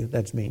prayed for you,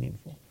 that's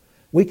meaningful.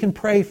 We can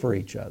pray for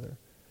each other.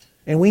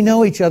 And we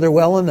know each other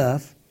well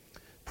enough.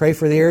 Pray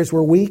for the areas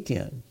we're weak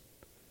in.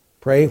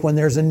 Pray when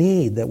there's a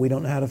need that we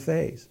don't know how to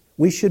face.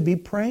 We should be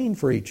praying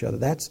for each other.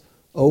 That's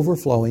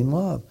overflowing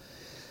love.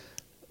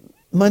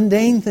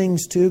 Mundane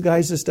things too,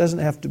 guys. This doesn't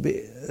have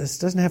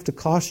to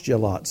cost you a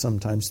lot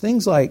sometimes.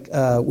 Things like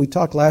we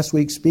talked last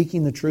week,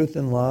 speaking the truth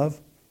in love.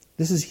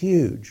 This is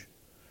huge.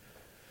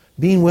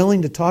 Being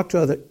willing to talk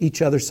to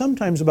each other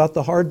sometimes about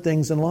the hard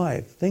things in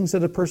life, things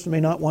that a person may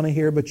not want to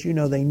hear, but you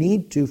know they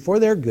need to for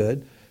their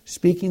good.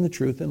 Speaking the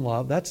truth in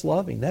love, that's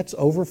loving. That's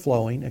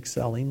overflowing,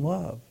 excelling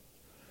love.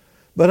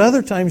 But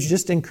other times,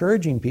 just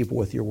encouraging people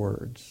with your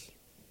words.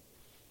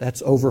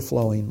 That's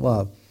overflowing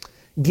love.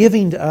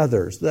 Giving to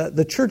others.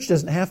 The church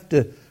doesn't have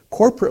to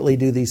corporately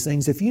do these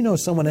things. If you know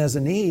someone has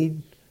a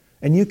need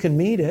and you can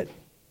meet it,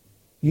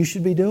 you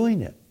should be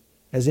doing it.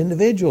 As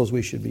individuals,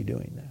 we should be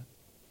doing that.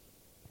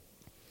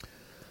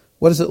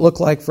 What does it look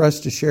like for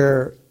us to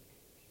share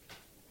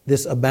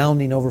this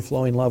abounding,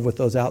 overflowing love with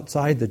those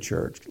outside the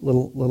church?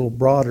 Little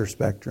broader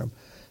spectrum.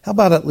 How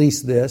about at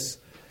least this?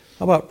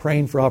 How about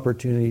praying for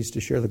opportunities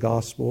to share the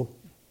gospel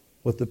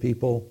with the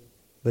people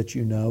that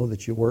you know,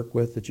 that you work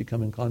with, that you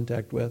come in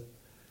contact with?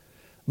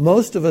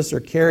 Most of us are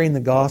carrying the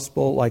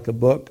gospel like a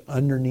book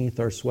underneath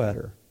our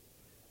sweater.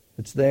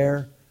 It's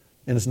there,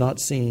 and it's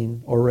not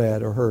seen or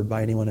read or heard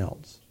by anyone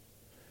else.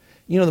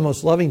 You know, the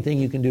most loving thing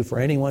you can do for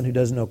anyone who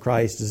doesn't know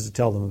Christ is to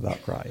tell them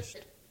about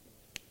Christ.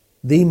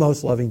 The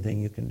most loving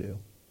thing you can do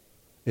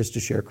is to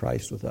share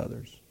Christ with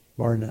others,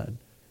 bar none.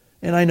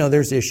 And I know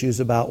there's issues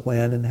about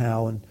when and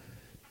how, and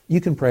you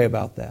can pray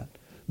about that.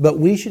 But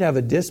we should have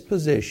a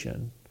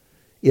disposition.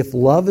 If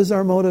love is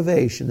our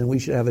motivation, then we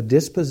should have a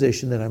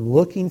disposition that I'm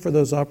looking for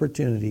those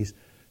opportunities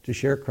to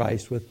share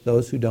Christ with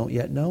those who don't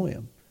yet know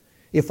Him.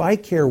 If I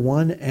care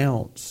 1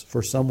 ounce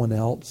for someone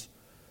else,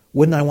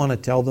 wouldn't I want to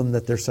tell them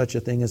that there's such a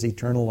thing as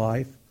eternal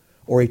life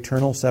or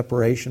eternal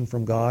separation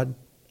from God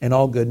and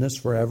all goodness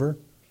forever?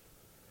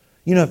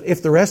 You know,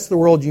 if the rest of the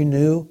world you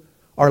knew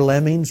are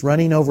lemmings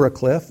running over a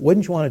cliff,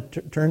 wouldn't you want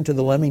to turn to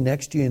the lemming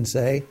next to you and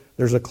say,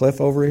 there's a cliff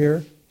over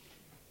here?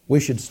 We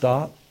should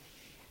stop.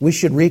 We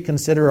should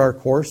reconsider our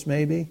course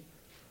maybe.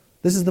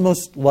 This is the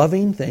most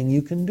loving thing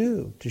you can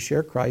do, to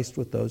share Christ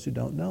with those who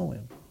don't know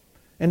Him.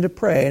 And to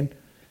pray. And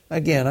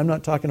again, I'm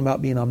not talking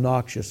about being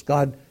obnoxious.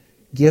 God,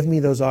 give me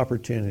those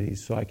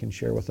opportunities so I can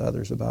share with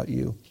others about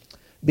You.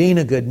 Being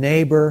a good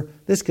neighbor.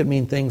 This could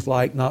mean things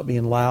like not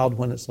being loud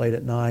when it's late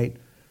at night.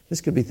 This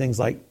could be things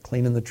like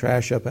cleaning the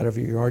trash up out of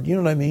your yard. You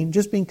know what I mean?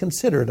 Just being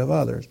considerate of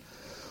others.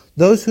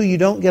 Those who you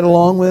don't get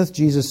along with,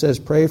 Jesus says,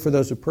 pray for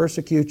those who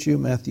persecute you,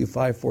 Matthew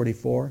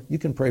 5:44. You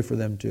can pray for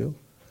them too.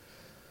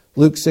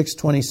 Luke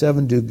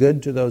 6:27, do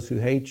good to those who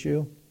hate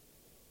you.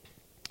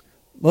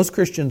 Most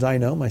Christians I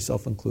know,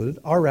 myself included,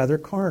 are rather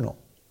carnal.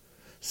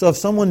 So if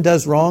someone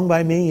does wrong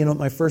by me, you know what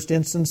my first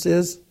instance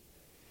is?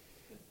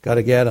 Got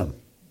to get them.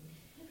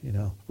 You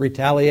know,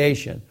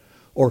 retaliation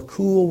or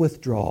cool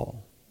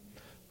withdrawal.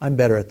 I'm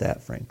better at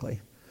that,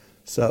 frankly.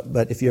 So,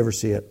 but if you ever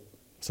see it,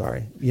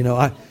 sorry. You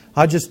know,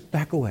 I'll just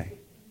back away.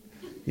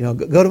 You know,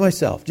 go to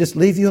myself. Just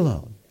leave you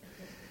alone.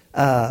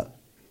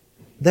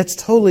 That's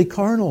totally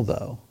carnal,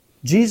 though.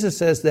 Jesus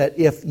says that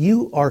if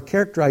you are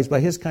characterized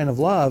by His kind of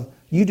love,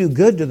 you do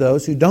good to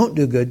those who don't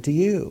do good to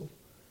you.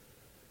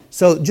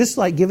 So just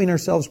like giving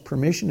ourselves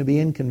permission to be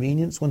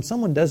inconvenienced, when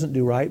someone doesn't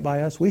do right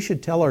by us, we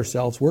should tell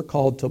ourselves we're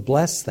called to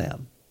bless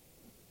them,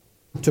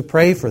 to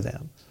pray for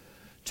them,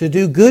 to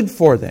do good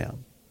for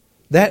them.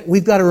 That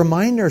we've got to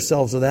remind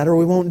ourselves of that or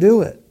we won't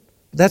do it.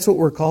 That's what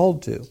we're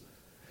called to.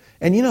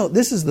 And you know,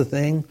 this is the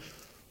thing.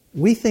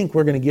 We think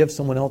we're going to give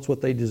someone else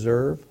what they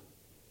deserve,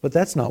 but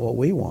that's not what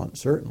we want,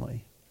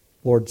 certainly.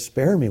 Lord,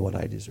 spare me what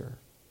I deserve.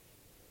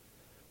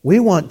 We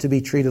want to be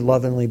treated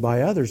lovingly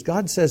by others.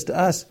 God says to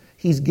us,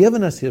 He's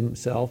given us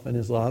Himself and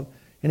His love,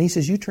 and He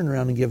says, you turn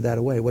around and give that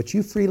away. What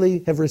you freely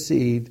have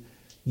received,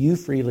 you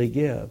freely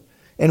give.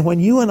 And when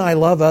you and I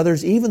love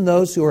others, even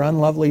those who are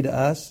unlovely to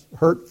us,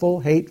 hurtful,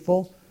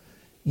 hateful,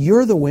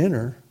 you're the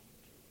winner.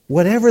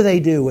 Whatever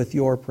they do with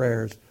your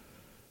prayers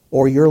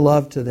or your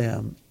love to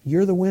them,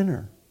 you're the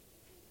winner.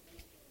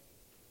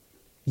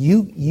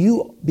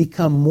 You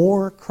become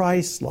more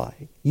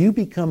Christ-like. You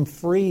become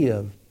free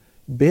of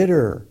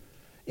bitter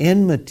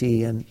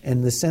enmity and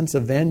the sense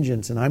of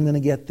vengeance and I'm going to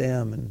get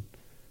them. And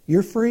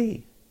you're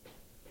free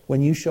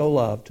when you show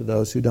love to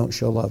those who don't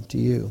show love to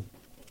you.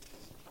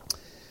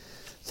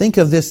 Think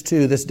of this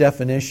too, this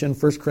definition,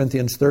 1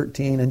 Corinthians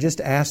 13, and just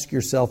ask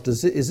yourself,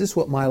 is this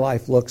what my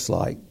life looks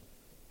like?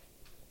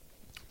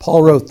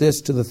 Paul wrote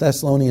this to the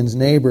Thessalonians'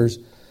 neighbors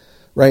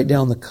right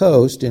down the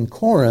coast in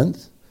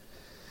Corinth.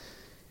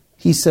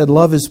 He said,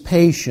 love is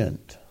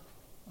patient.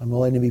 I'm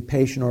willing to be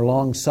patient or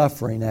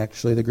long-suffering,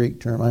 actually, the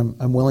Greek term.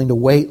 I'm willing to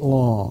wait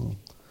long.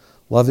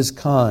 Love is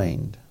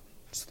kind.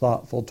 It's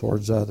thoughtful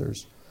towards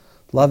others.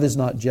 Love is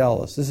not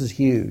jealous. This is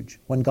huge.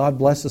 When God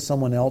blesses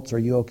someone else, are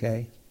you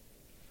okay?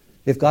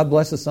 If God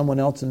blesses someone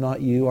else and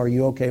not you, are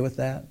you okay with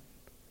that?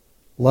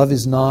 Love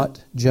is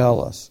not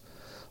jealous.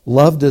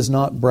 Love does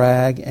not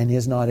brag and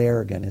is not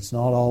arrogant. It's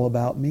not all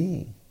about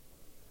me.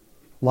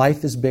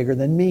 Life is bigger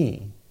than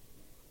me.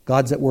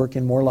 God's at work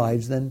in more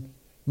lives than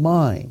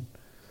mine.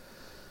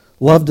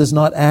 Love does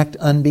not act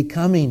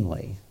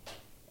unbecomingly.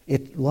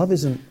 Love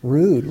isn't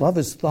rude. Love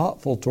is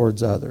thoughtful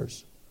towards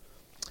others.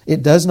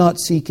 It does not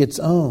seek its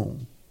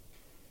own.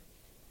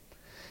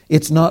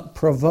 It's not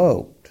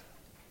provoked.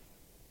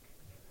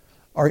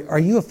 Are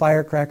you a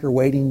firecracker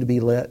waiting to be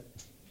lit?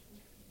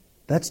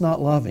 That's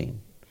not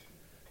loving.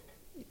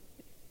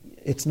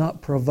 It's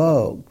not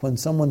provoked. When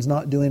someone's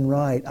not doing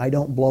right, I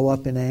don't blow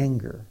up in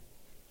anger.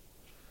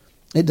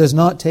 It does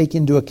not take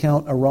into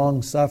account a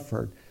wrong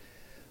suffered.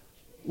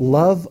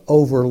 Love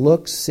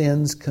overlooks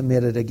sins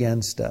committed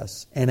against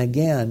us. And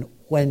again,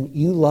 when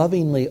you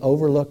lovingly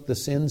overlook the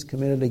sins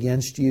committed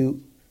against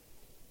you,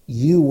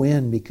 you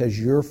win because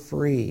you're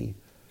free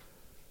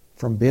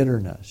from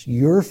bitterness.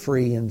 You're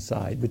free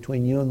inside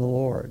between you and the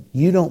Lord.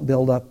 You don't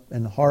build up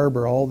and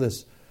harbor all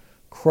this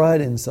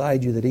crud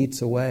inside you that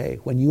eats away.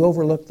 When you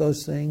overlook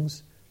those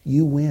things,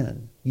 you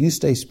win. You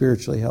stay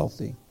spiritually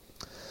healthy.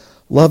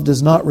 Love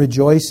does not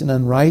rejoice in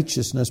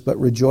unrighteousness, but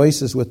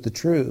rejoices with the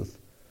truth.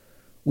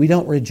 We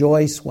don't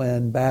rejoice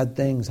when bad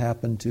things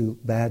happen to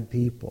bad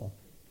people.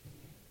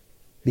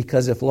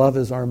 Because if love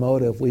is our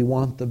motive, we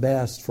want the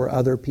best for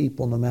other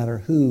people, no matter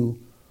who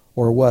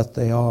or what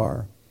they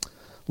are.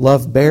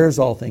 Love bears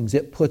all things.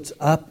 It puts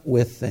up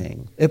with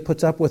things. It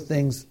puts up with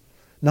things,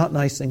 not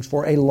nice things,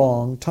 for a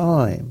long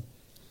time.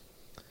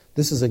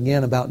 This is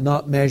again about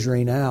not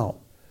measuring out.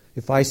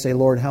 If I say,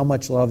 Lord, how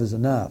much love is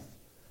enough?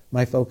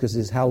 My focus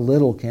is how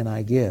little can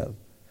I give?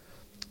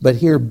 But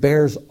here,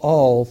 bears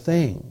all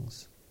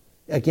things.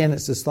 Again,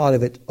 it's this thought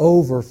of it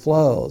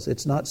overflows.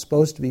 It's not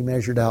supposed to be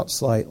measured out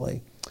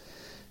slightly.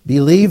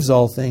 Believes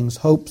all things,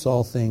 hopes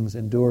all things,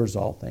 endures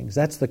all things.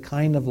 That's the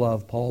kind of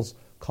love Paul's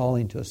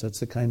calling to us. That's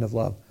the kind of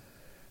love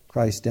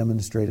Christ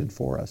demonstrated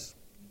for us.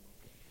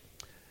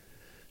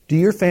 Do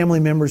your family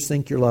members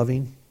think you're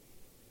loving?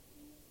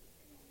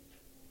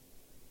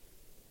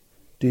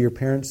 Do your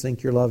parents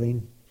think you're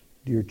loving?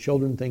 Do your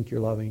children think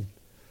you're loving?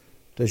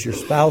 Does your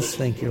spouse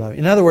think you're loving?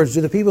 In other words,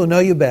 do the people who know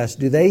you best,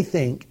 do they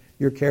think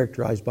you're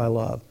characterized by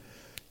love?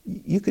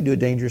 You could do a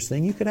dangerous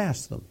thing. You could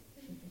ask them.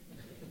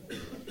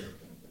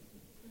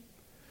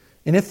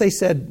 And if they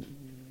said,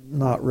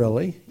 not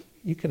really,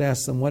 you could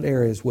ask them, what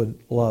areas would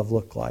love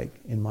look like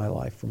in my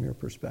life from your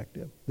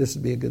perspective? This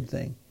would be a good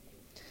thing.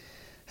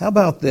 How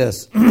about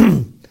this?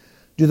 Do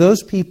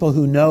those people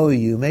who know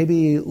you,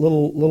 maybe a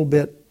little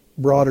bit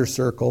broader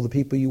circle, the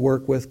people you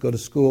work with, go to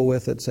school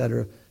with,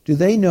 etc., do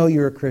they know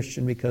you're a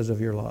Christian because of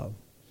your love?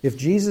 If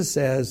Jesus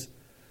says,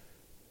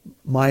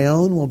 my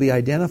own will be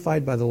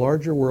identified by the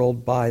larger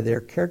world by their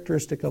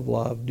characteristic of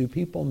love, do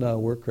people know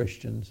we're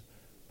Christians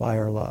by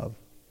our love?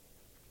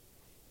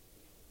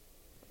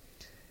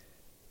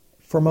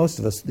 For most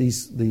of us,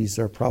 these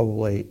are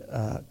probably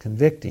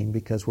convicting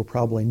because we're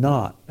probably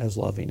not as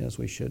loving as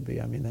we should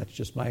be. I mean, that's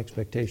just my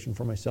expectation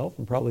for myself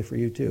and probably for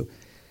you too.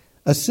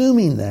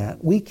 Assuming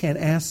that, we can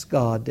ask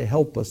God to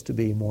help us to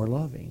be more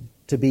loving,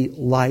 to be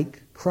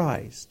like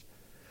Christ,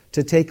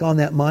 to take on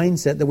that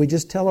mindset that we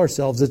just tell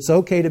ourselves it's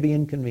okay to be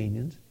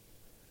inconvenienced.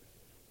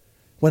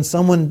 When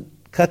someone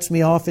cuts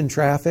me off in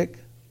traffic,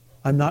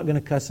 I'm not going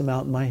to cuss them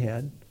out in my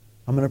head.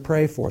 I'm going to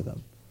pray for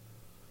them.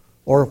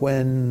 Or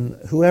when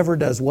whoever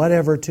does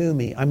whatever to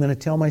me, I'm going to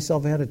tell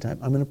myself ahead of time,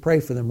 I'm going to pray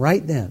for them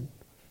right then.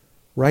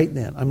 Right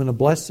then. I'm going to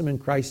bless them in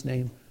Christ's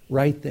name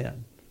right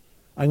then.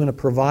 I'm going to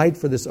provide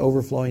for this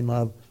overflowing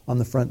love on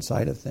the front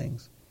side of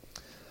things.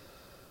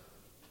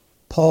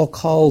 Paul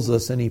calls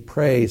us and he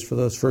prays for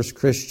those first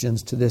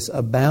Christians to this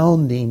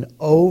abounding,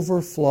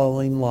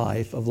 overflowing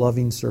life of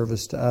loving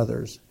service to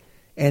others.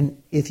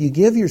 And if you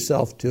give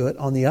yourself to it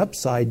on the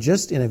upside,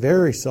 just in a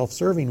very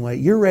self-serving way,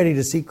 you're ready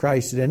to see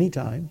Christ at any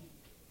time.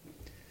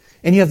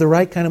 And you have the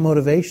right kind of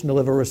motivation to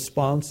live a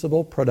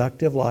responsible,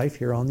 productive life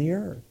here on the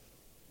earth.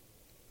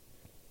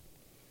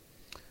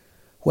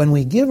 When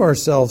we give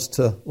ourselves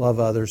to love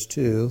others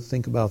too,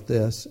 think about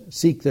this,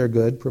 seek their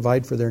good,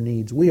 provide for their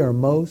needs, we are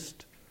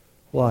most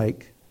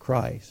like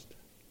Christ.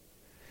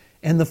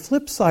 And the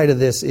flip side of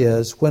this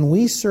is, when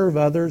we serve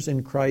others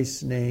in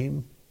Christ's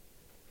name,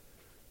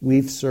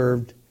 we've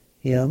served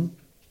Him.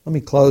 Let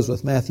me close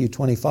with Matthew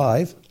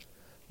 25.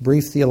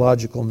 Brief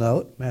theological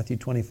note. Matthew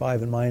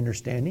 25, in my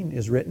understanding,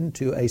 is written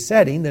to a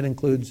setting that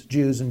includes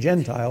Jews and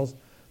Gentiles,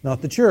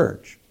 not the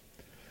church.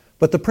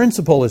 But the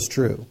principle is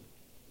true.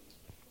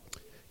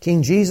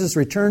 King Jesus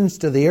returns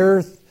to the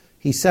earth.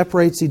 He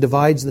separates, he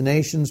divides the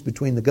nations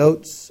between the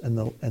goats and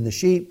the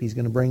sheep. He's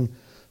going to bring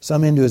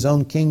some into his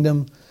own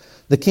kingdom.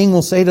 The king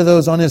will say to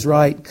those on his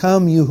right,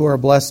 "Come, you who are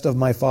blessed of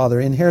my Father,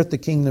 inherit the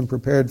kingdom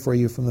prepared for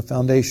you from the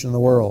foundation of the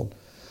world.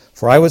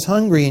 For I was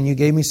hungry, and you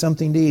gave me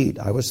something to eat.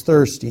 I was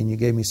thirsty, and you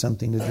gave me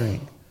something to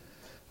drink.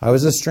 I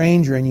was a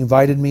stranger, and you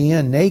invited me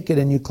in. Naked,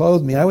 and you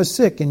clothed me. I was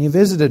sick, and you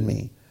visited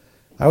me.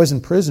 I was in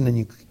prison, and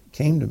you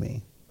came to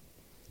me."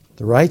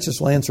 The righteous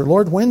will answer,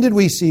 "Lord, when did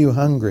we see you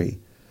hungry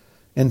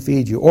and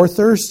feed you, or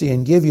thirsty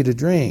and give you to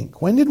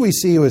drink? When did we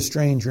see you a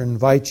stranger and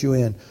invite you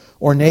in,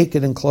 or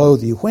naked and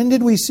clothe you? When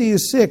did we see you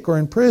sick or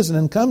in prison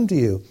and come to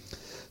you?"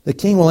 The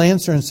king will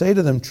answer and say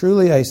to them,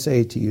 "Truly I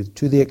say to you,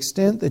 to the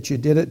extent that you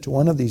did it to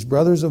one of these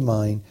brothers of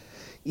mine,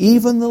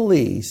 even the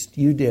least,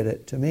 you did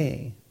it to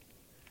me."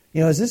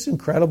 You know, is this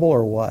incredible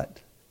or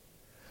what?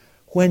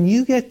 When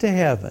you get to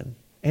heaven,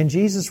 and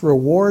Jesus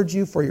rewards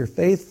you for your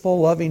faithful,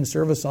 loving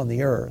service on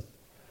the earth,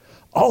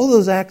 all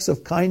those acts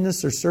of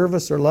kindness or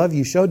service or love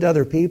you showed to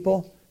other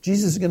people,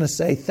 Jesus is going to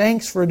say,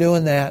 thanks for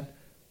doing that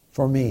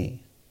for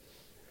me.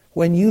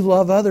 When you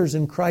love others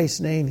in Christ's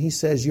name, He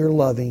says you're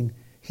loving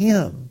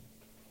Him.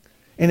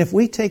 And if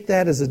we take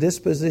that as a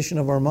disposition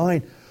of our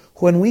mind,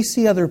 when we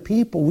see other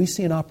people, we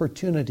see an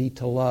opportunity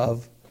to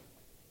love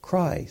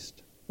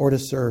Christ or to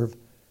serve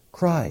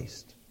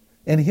Christ.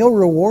 And He'll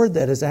reward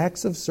that as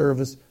acts of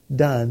service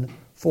done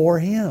for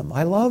Him.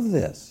 I love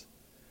this.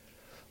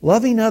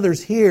 Loving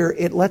others here,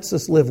 it lets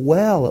us live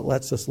well, it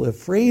lets us live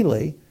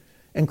freely,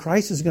 and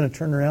Christ is going to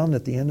turn around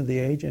at the end of the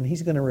age and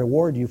He's going to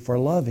reward you for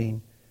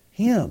loving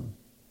Him.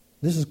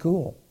 This is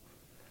cool.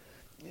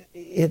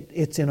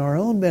 It's in our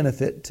own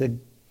benefit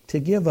to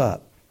give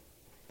up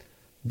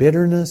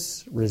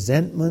bitterness,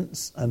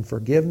 resentments,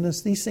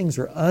 unforgiveness. These things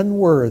are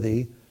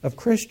unworthy of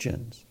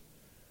Christians.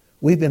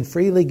 We've been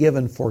freely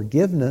given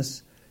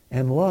forgiveness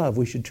and love.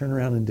 We should turn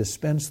around and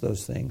dispense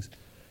those things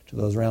to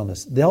those around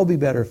us. They'll be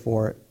better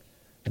for it,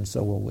 and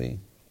so will we.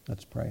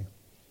 Let's pray.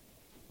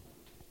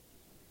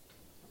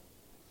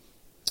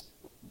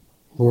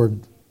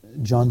 Lord,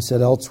 John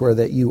said elsewhere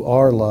that you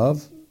are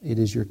love. It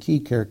is your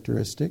key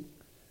characteristic,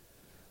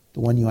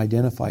 the one you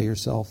identify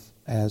yourself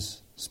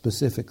as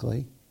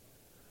specifically.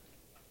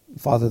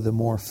 Father, the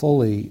more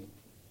fully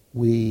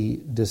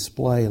we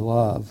display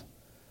love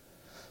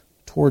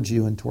towards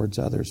you and towards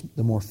others,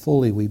 the more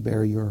fully we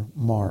bear your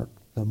mark,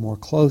 the more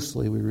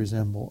closely we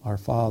resemble our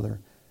Father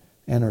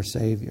and our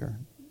Savior.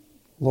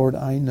 Lord,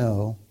 I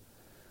know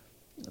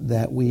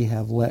that we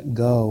have let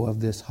go of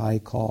this high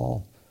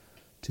call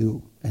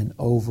to an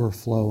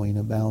overflowing,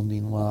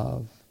 abounding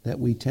love, that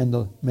we tend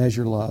to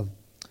measure love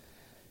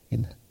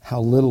in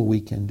how little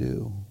we can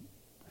do,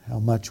 how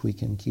much we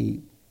can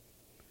keep.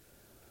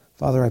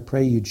 Father, I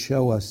pray you'd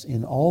show us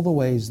in all the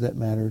ways that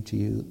matter to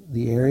you,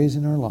 the areas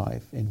in our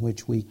life in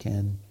which we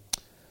can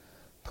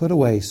put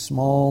away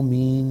small,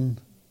 mean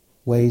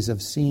ways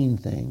of seeing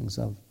things,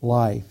 of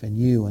life and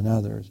you and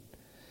others.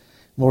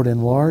 Lord,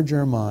 enlarge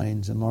our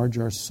minds, enlarge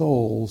our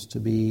souls to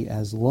be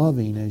as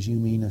loving as you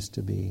mean us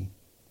to be.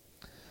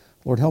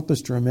 Lord, help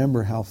us to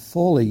remember how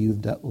fully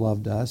you've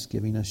loved us,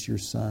 giving us your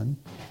Son,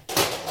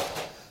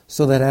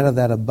 so that out of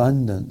that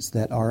abundance,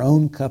 that our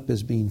own cup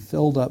is being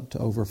filled up to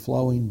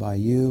overflowing by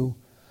you.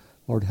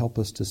 Lord, help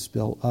us to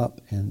spill up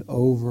and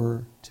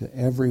over to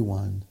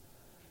everyone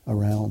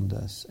around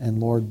us. And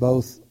Lord,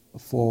 both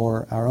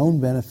for our own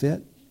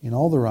benefit in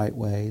all the right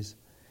ways,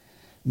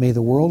 may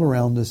the world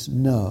around us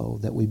know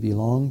that we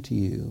belong to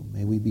you.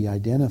 May we be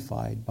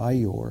identified by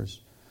yours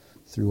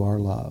through our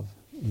love.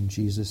 In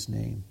Jesus'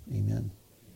 name, amen.